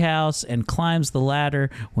treehouse and climbs the ladder.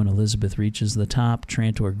 When Elizabeth reaches the top,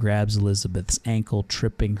 Trantor grabs Elizabeth's ankle,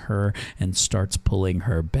 tripping her, and starts pulling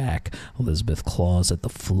her back. Elizabeth claws at the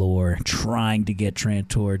floor, trying to get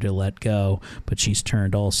Trantor to let go, but she's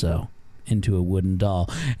turned also into a wooden doll.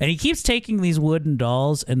 And he keeps taking these wooden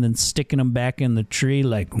dolls and then sticking them back in the tree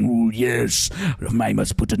like, oh, yes, I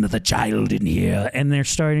must put another child in here. And they're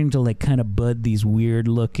starting to like kind of bud these weird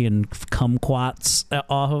looking kumquats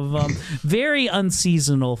off of them. Very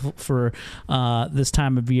unseasonal for this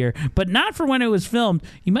time of year, but not for when it was filmed.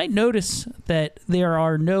 You might notice that there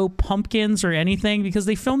are no pumpkins or anything because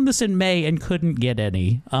they filmed this in May and couldn't get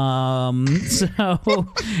any. So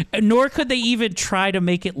nor could they even try to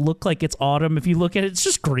make it look like it's autumn. If you look at it, it's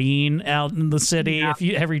just green out in the city. Yeah. If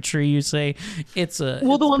you every tree you say, it's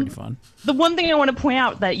pretty fun. The one thing I want to point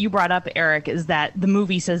out that you brought up, Eric, is that the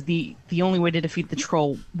movie says the only way to defeat the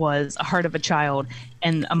troll was a heart of a child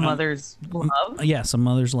and a mother's love. Yes, a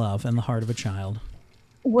mother's love and the heart of a child.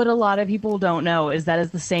 What a lot of people don't know is that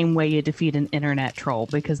is the same way you defeat an internet troll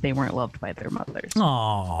because they weren't loved by their mothers.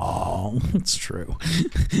 Oh, it's true.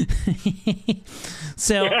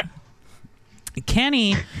 So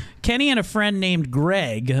Kenny and a friend named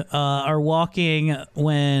Greg are walking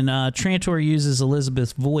when Trantor uses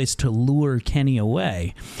Elizabeth's voice to lure Kenny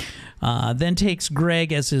away. Then takes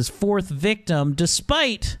Greg as his fourth victim,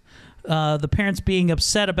 despite the parents being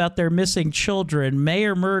upset about their missing children.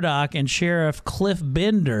 Mayor Murdoch and Sheriff Cliff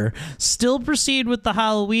Bender still proceed with the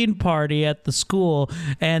Halloween party at the school,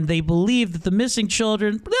 and they believe that the missing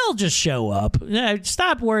children, they'll just show up.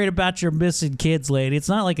 Stop worrying about your missing kids, lady. It's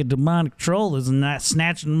not like a demonic troll is not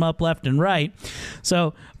snatching them up left and right.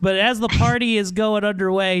 So, but as the party is going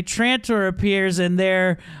underway, Trantor appears and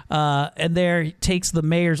there takes the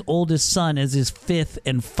mayor's oldest son as his fifth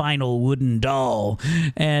and final wooden doll.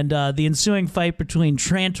 And the ensuing fight between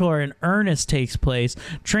Trantor and Ernest takes place.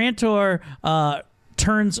 Trantor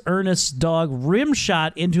turns Ernest's dog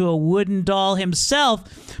Rimshot into a wooden doll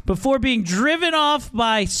himself before being driven off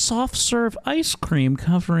by soft serve ice cream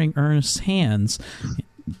covering Ernest's hands.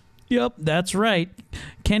 Yep, that's right.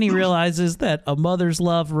 Kenny realizes that a mother's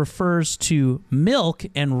love refers to milk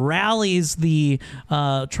and rallies the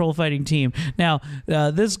troll fighting team. Now,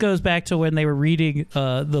 this goes back to when they were reading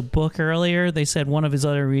the book earlier. They said one of his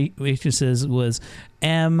other weaknesses was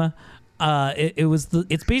M.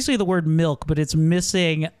 It's basically the word milk, but it's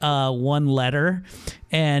missing one letter.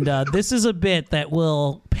 And this is a bit that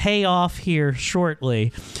will pay off here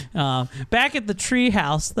shortly. Back at the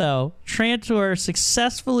treehouse, though, Trantor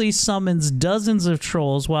successfully summons dozens of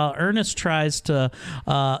trolls while Ernest tries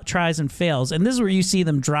and fails. And this is where you see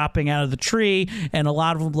them dropping out of the tree, and a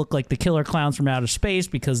lot of them look like the killer clowns from outer space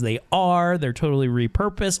because they're totally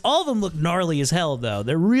repurposed. All of them look gnarly as hell, though.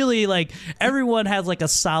 They're really like, everyone has like a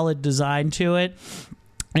solid design to it.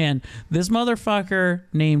 And this motherfucker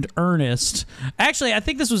named Ernest, actually, I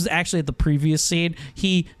think this was actually at the previous scene,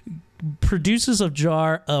 he produces a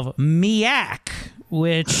jar of Miak,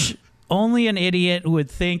 which only an idiot would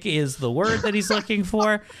think is the word that he's looking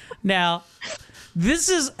for. Now, this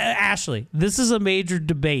is, Ashley, this is a major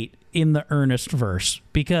debate in the Ernest verse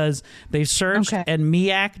because they searched and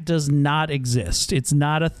Miak does not exist. It's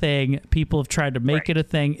not a thing. People have tried to make it a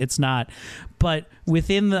thing. It's not. But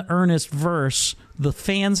within the Ernest verse, the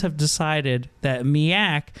fans have decided that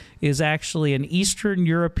Miak is actually an Eastern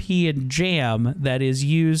European jam that is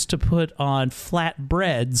used to put on flat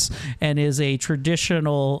breads and is a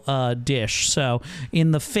traditional dish. So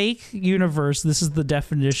in the fake universe, this is the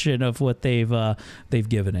definition of what they've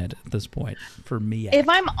given it at this point for Miak. If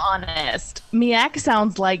I'm honest, Miak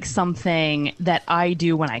sounds like something that I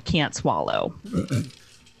do when I can't swallow.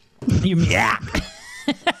 You Miak.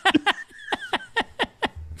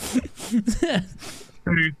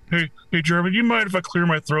 Hey, Jeremy, do you mind if I clear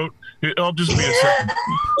my throat? I'll just be a second.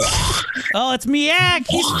 Oh, it's Miak!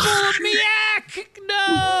 He's full of Miak!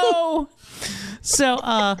 No! So,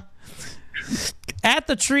 at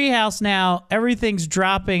the treehouse now, everything's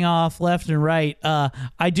dropping off left and right.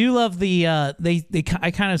 I do love the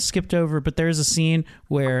I kind of skipped over, but there's a scene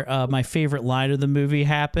where my favorite line of the movie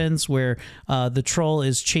happens, where the troll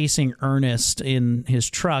is chasing Ernest in his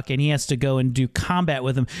truck, and he has to go and do combat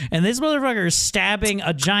with him. And this motherfucker is stabbing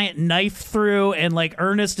a giant knife through, and like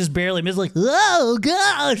Ernest is barely missing, like, oh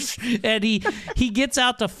gosh! And he gets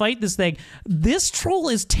out to fight this thing. This troll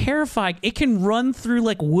is terrifying. It can run through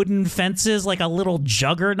like wooden fences, like a little little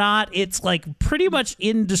juggernaut. It's like pretty much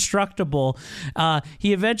indestructible.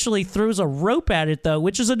 He eventually throws a rope at it though,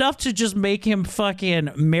 which is enough to just make him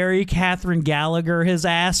fucking Mary Catherine Gallagher his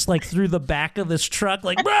ass like through the back of this truck.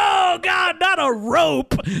 Like, bro, God, not a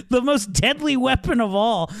rope, the most deadly weapon of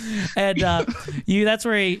all. And that's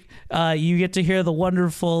where you get to hear the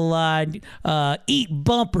wonderful line, "Eat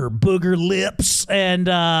bumper, booger lips." And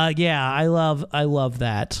I love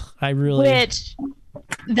that.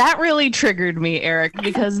 That really triggered me, Eric,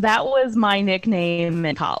 because that was my nickname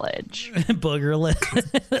in college. Booger lip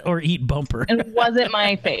or eat bumper. And it wasn't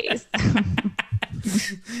my face.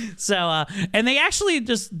 So, and they actually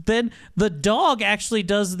then the dog actually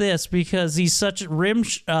does this because he's such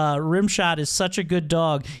Rimshot is such a good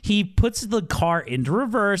dog. He puts the car into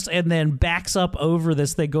reverse and then backs up over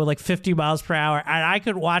this thing, go like 50 miles per hour. And I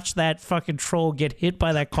could watch that fucking troll get hit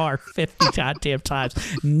by that car 50 goddamn times.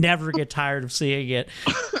 Never get tired of seeing it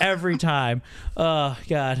every time. Oh,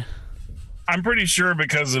 God. I'm pretty sure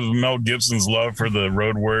because of Mel Gibson's love for the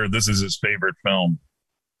Road Warrior, this is his favorite film.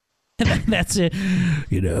 That's it.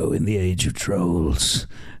 You know, in the age of trolls,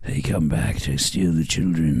 they come back to steal the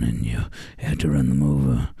children, and you have to run them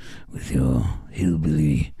over with your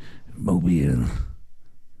hillbilly mobile.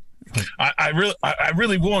 I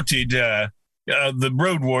really wanted the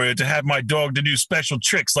Road Warrior to have my dog to do special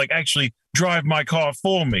tricks, like actually drive my car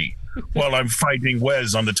for me while I'm fighting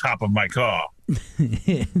Wes on the top of my car.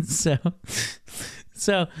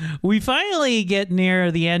 So we finally get near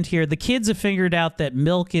the end here. The kids have figured out that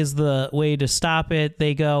milk is the way to stop it.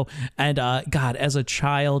 They go, and God, as a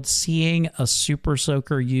child, seeing a super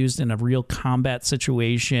soaker used in a real combat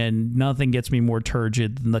situation, nothing gets me more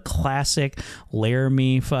turgid than the classic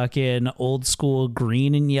Laramie fucking old school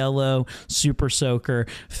green and yellow super soaker.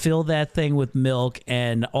 Fill that thing with milk,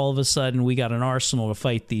 and all of a sudden we got an arsenal to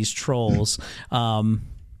fight these trolls.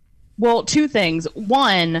 Well, two things.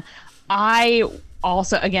 One,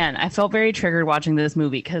 also, again, I felt very triggered watching this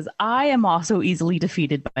movie because I am also easily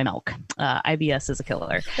defeated by milk. IBS is a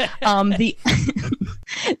killer.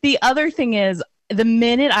 The other thing is, the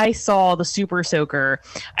minute I saw the super soaker,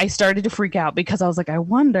 I started to freak out because I was like, I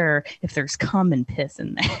wonder if there's cum and piss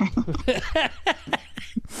in there.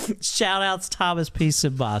 Shout outs Thomas P.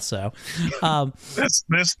 Simbasso.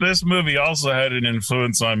 This movie also had an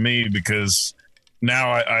influence on me because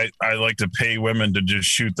now I like to pay women to just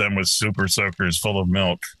shoot them with super soakers full of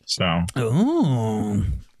milk. So, ooh.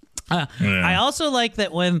 I also like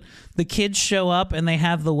that when the kids show up and they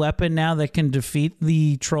have the weapon now that can defeat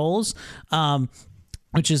the trolls,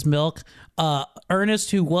 which is milk.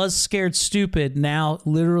 Ernest, who was scared stupid, now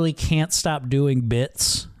literally can't stop doing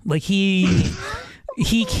bits. Like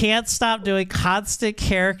he can't stop doing constant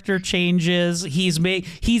character changes. He's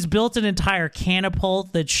built an entire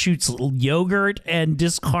catapult that shoots yogurt and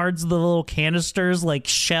discards the little canisters like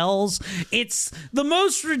shells. It's the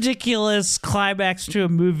most ridiculous climax to a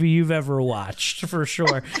movie you've ever watched, for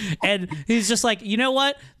sure. And he's just like, you know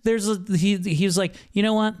what? He's like, you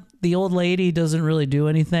know what? The old lady doesn't really do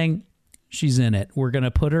anything. She's in it. We're going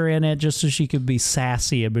to put her in it just so she could be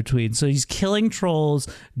sassy in between. So he's killing trolls,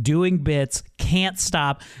 doing bits, can't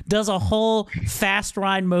stop, does a whole fast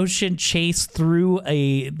ride motion chase through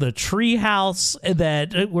the tree house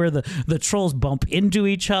where the trolls bump into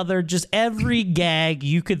each other. Just every gag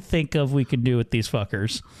you could think of we could do with these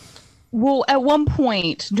fuckers. Well, at one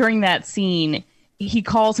point during that scene, he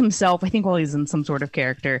calls himself, I think while he's in some sort of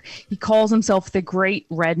character, he calls himself the Great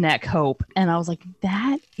Redneck Hope. And I was like,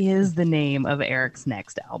 that is the name of Eric's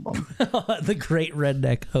next album. The Great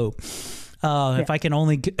Redneck Hope. Yeah. If I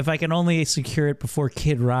can only secure it before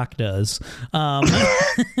Kid Rock does.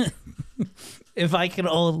 If I can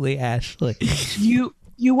only, Ashley. You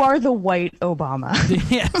are the white Obama.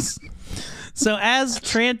 Yes. So as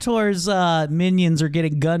Trantor's minions are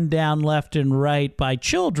getting gunned down left and right by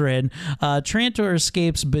children, Trantor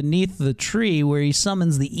escapes beneath the tree where he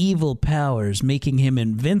summons the evil powers, making him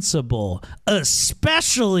invincible,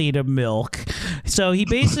 especially to milk. So he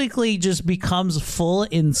basically just becomes full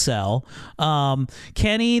incel.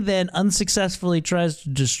 Kenny then unsuccessfly tries to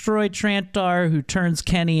destroy Trantor, who turns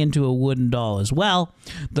Kenny into a wooden doll as well.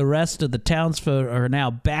 The rest of the townsfolk are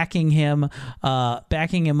now backing him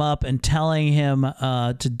up and telling him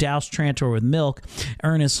to douse Trantor with milk.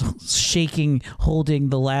 Ernest holding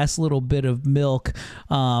the last little bit of milk.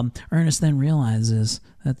 Ernest then realizes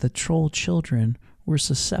that the troll children were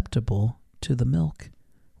susceptible to the milk,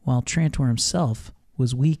 while Trantor himself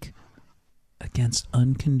was weak against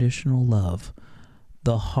unconditional love.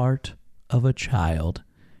 The heart of a child.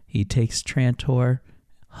 He takes Trantor,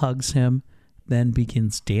 hugs him, then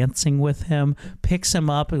begins dancing with him, picks him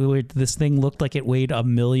up. This thing looked like it weighed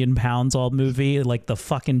 1,000,000 pounds all movie, like the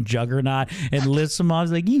fucking juggernaut, and lifts him up.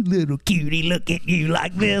 He's like, you little cutie, look at you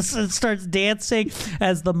like this, and starts dancing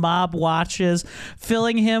as the mob watches,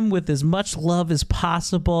 filling him with as much love as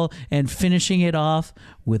possible and finishing it off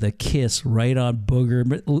with a kiss right on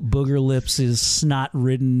Booger Lips'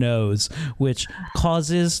 snot-ridden nose, which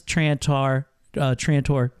causes Trantor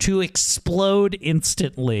to explode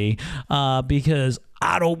instantly because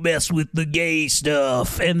I don't mess with the gay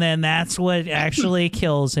stuff. And then that's what actually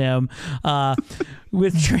kills him.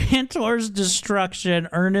 With Trantor's destruction,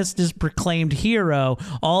 Ernest is proclaimed hero.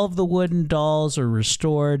 All of the wooden dolls are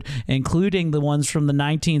restored, including the ones from the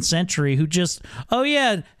 19th century who just, oh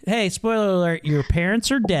yeah, hey, spoiler alert, your parents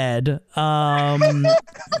are dead. I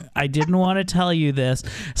didn't want to tell you this.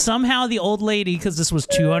 Somehow the old lady, because this was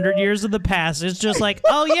 200 years of the past, is just like,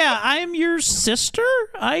 oh yeah, I'm your sister,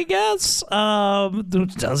 I guess.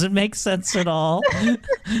 Doesn't make sense at all.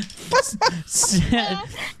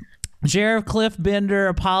 Sheriff Cliff Bender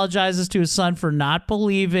apologizes to his son for not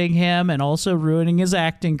believing him and also ruining his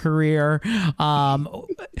acting career. And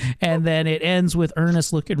then it ends with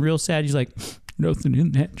Ernest looking real sad. He's like, nothing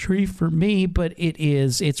in that tree for me, but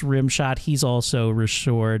it's Rimshot. He's also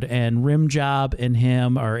restored, and Rimjob and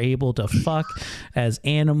him are able to fuck as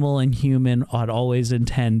animal and human had always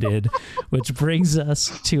intended, which brings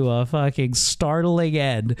us to a fucking startling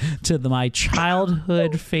end to my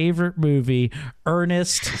childhood favorite movie,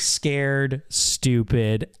 Ernest Scared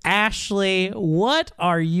Stupid. Ashley, what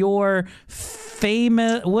are your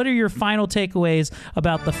final takeaways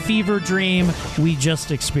about the fever dream we just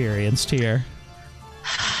experienced here?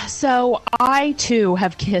 So I too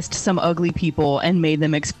have kissed some ugly people and made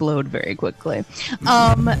them explode very quickly.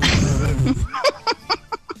 No,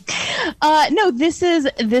 this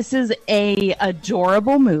is a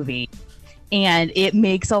adorable movie, and it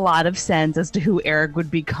makes a lot of sense as to who Eric would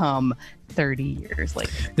become 30 years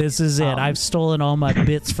later. This is it. I've stolen all my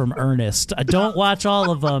bits from Ernest. I don't watch all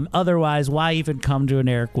of them. Otherwise, why even come to an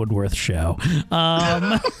Eric Woodworth show?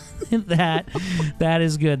 That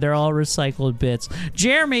is good. They're all recycled bits.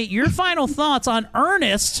 Jeremy, your final thoughts on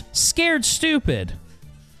Ernest Scared Stupid?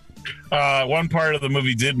 One part of the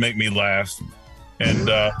movie did make me laugh, and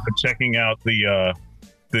checking out the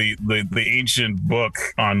ancient book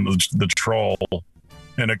on the troll.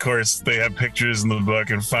 And of course, they have pictures in the book,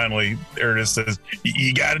 and finally, Ernest says,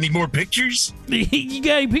 "You got any more pictures? You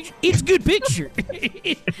got any pictures? It's a good picture.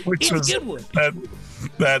 It's a good one."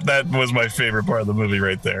 That was my favorite part of the movie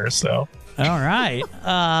right there. So, all right,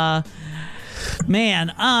 man,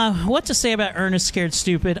 what to say about Ernest Scared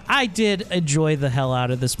Stupid? I did enjoy the hell out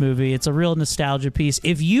of this movie. It's a real nostalgia piece.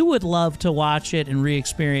 If you would love to watch it and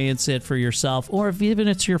re-experience it for yourself, or if even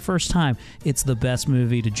it's your first time, it's the best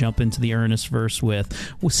movie to jump into the Ernest verse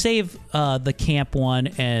with. We'll save the camp one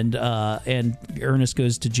and Ernest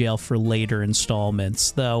Goes to Jail for later installments,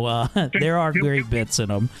 though there are great bits in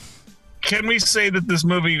them. Can we say that this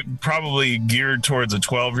movie probably geared towards a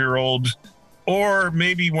 12-year-old? Or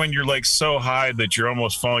maybe when you're like so high that you're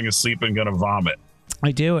almost falling asleep and gonna vomit.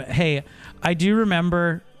 I do. Hey, I do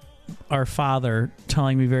remember our father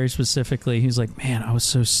telling me very specifically, he's like, man, I was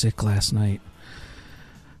so sick last night.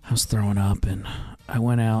 I was throwing up, and I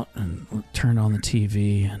went out and turned on the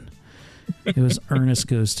TV, and it was Ernest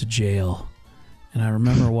Goes to Jail. And I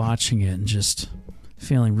remember watching it and just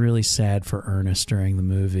feeling really sad for Ernest during the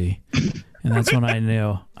movie. And that's when I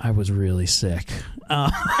knew I was really sick.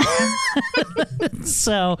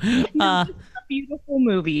 So, beautiful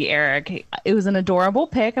movie, Eric. It was an adorable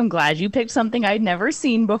pick. I'm glad you picked something I'd never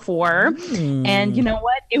seen before. And you know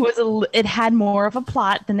what? It had more of a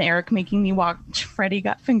plot than Eric making me watch Freddy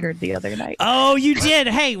Got Fingered the other night. Oh, you did.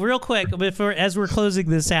 Hey, real quick, as we're closing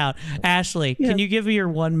this out, Ashley, can you give me your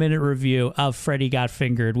 1-minute review of Freddy Got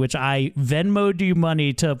Fingered, which I Venmo'd you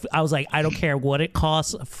money to. I was like, I don't care what it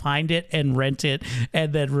costs, find it and rent it,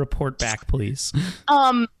 and then report back, please.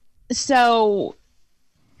 So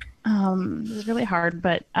this is really hard,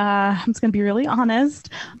 but I'm just gonna be really honest.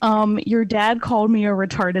 Your dad called me a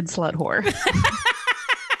retarded slut whore.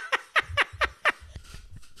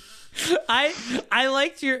 I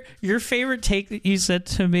liked your favorite take that you said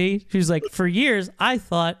to me. She was like, for years I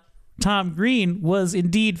thought Tom Green was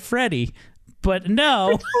indeed Freddy, but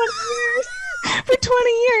no. For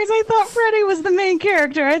 20 years, I thought Freddy was the main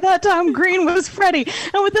character. I thought Tom Green was Freddy.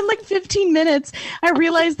 And within like 15 minutes, I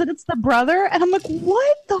realized that it's the brother. And I'm like,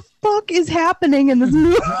 what the fuck is happening in this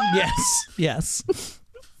movie? Yes.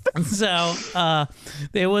 So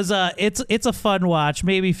it was it's a fun watch,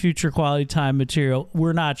 maybe future quality time material,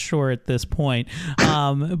 we're not sure at this point,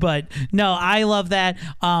 but no, I love that.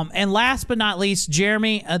 And last but not least,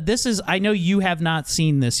 Jeremy, this is, I know you have not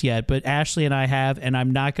seen this yet, but Ashley and I have, and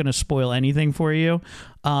I'm not going to spoil anything for you.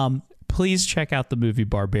 Please check out the movie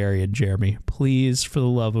Barbarian, Jeremy. Please, for the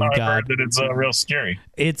love of God. I heard that it's real scary.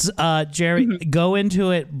 It's, Jeremy, go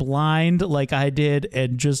into it blind like I did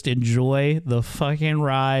and just enjoy the fucking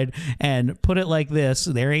ride. And put it like this,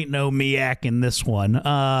 there ain't no Miak in this one.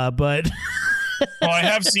 But... Well, I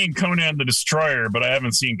have seen Conan the Destroyer, but I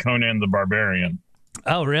haven't seen Conan the Barbarian.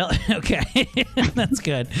 Oh, really? Okay. That's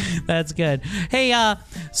good. That's good. Hey,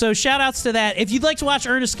 so shout outs to that. If you'd like to watch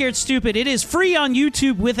Ernest Scared Stupid, it is free on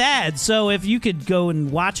YouTube with ads. So if you could go and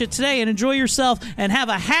watch it today and enjoy yourself and have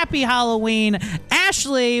a happy Halloween.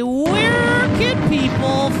 Ashley, where can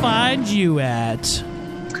people find you at?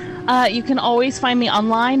 You can always find me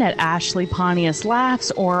online at Ashley Pontius Laughs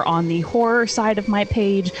or on the horror side of my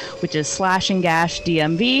page, which is Slash and Gash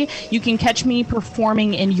DMV. You can catch me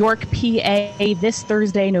performing in York, PA this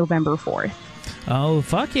Thursday, November 4th. Oh,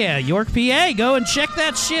 fuck yeah. York, PA. Go and check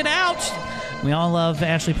that shit out. We all love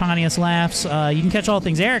Ashley Pontius Laughs. You can catch all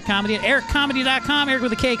things Eric Comedy at ericcomedy.com. Eric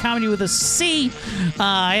with a K, comedy with a C.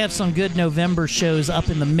 I have some good November shows up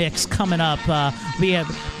in the mix coming up. We have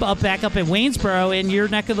back up at Waynesboro in your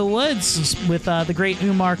neck of the woods with the great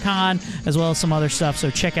Umar Khan, as well as some other stuff.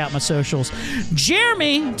 So check out my socials.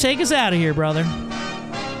 Jeremy, take us out of here, brother.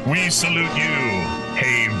 We salute you,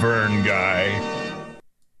 hey Vern guy.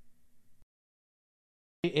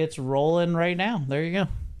 It's rolling right now. There you go.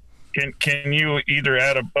 Can you either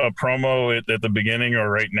add a promo at the beginning or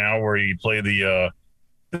right now where you play the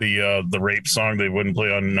rape song they wouldn't play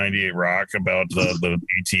on 98 Rock about the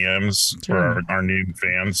ATMs for our new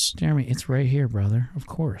fans? Jeremy, it's right here, brother. Of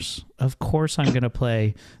course I'm going to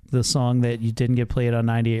play the song that you didn't get played on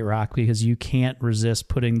 98 Rock because you can't resist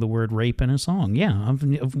putting the word rape in a song. Yeah,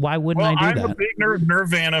 why wouldn't I do that? I'm a big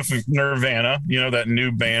Nirvana, you know, that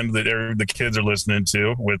new band that the kids are listening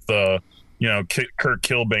to with Kurt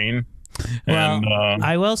Cobain. Well,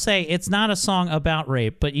 I will say it's not a song about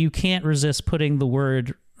rape, but you can't resist putting the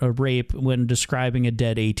word rape when describing a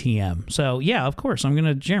dead ATM. So yeah, of course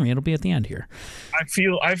Jeremy, it'll be at the end here. I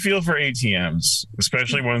feel for ATMs,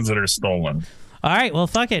 especially ones that are stolen. All right, well,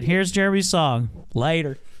 fuck it. Here's Jeremy's song.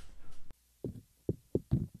 Later.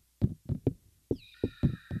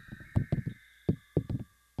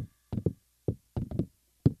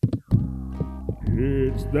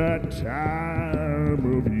 It's that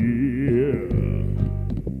time of year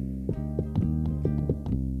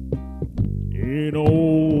in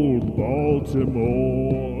old Baltimore.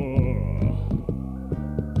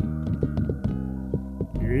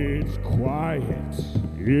 It's quiet,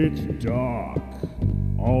 it's dark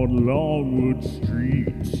on Longwood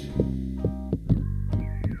Street.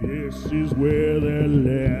 This is where they're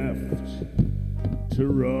left to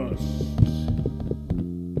rust,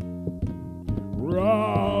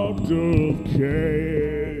 robbed of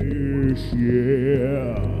cash,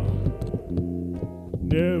 yeah,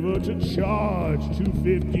 never to charge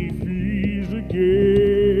 250 fees again.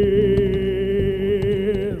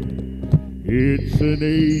 It's an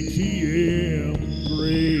ATM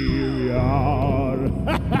graveyard,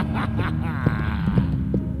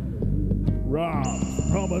 robbed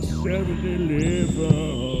from a 7-Eleven.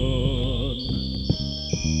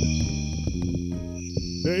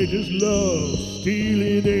 They just love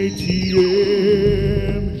stealing ATMs,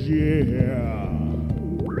 yeah.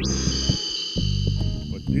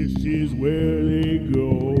 But this is where they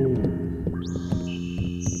go,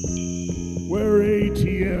 where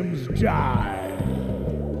ATMs die,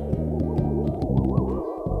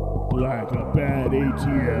 like a bad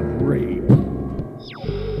ATM rape.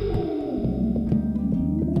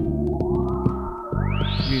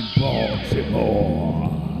 In Baltimore,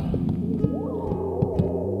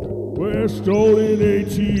 where stolen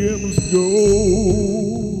ATMs go,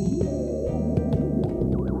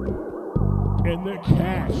 and the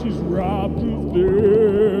cash is robbed of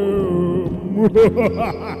them.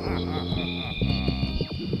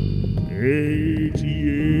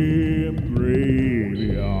 ATM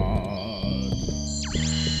graveyard.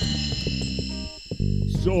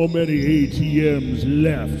 So many ATMs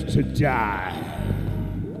left to die.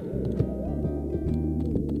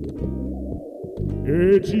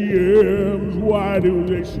 ATMs, why do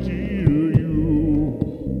they steal you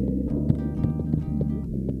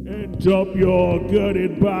and dump your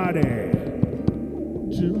gutted body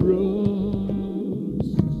to rust?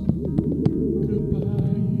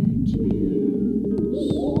 Goodbye, ATMs.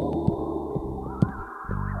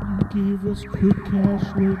 You gave just could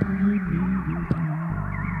cash when you needed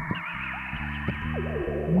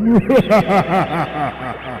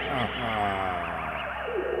me.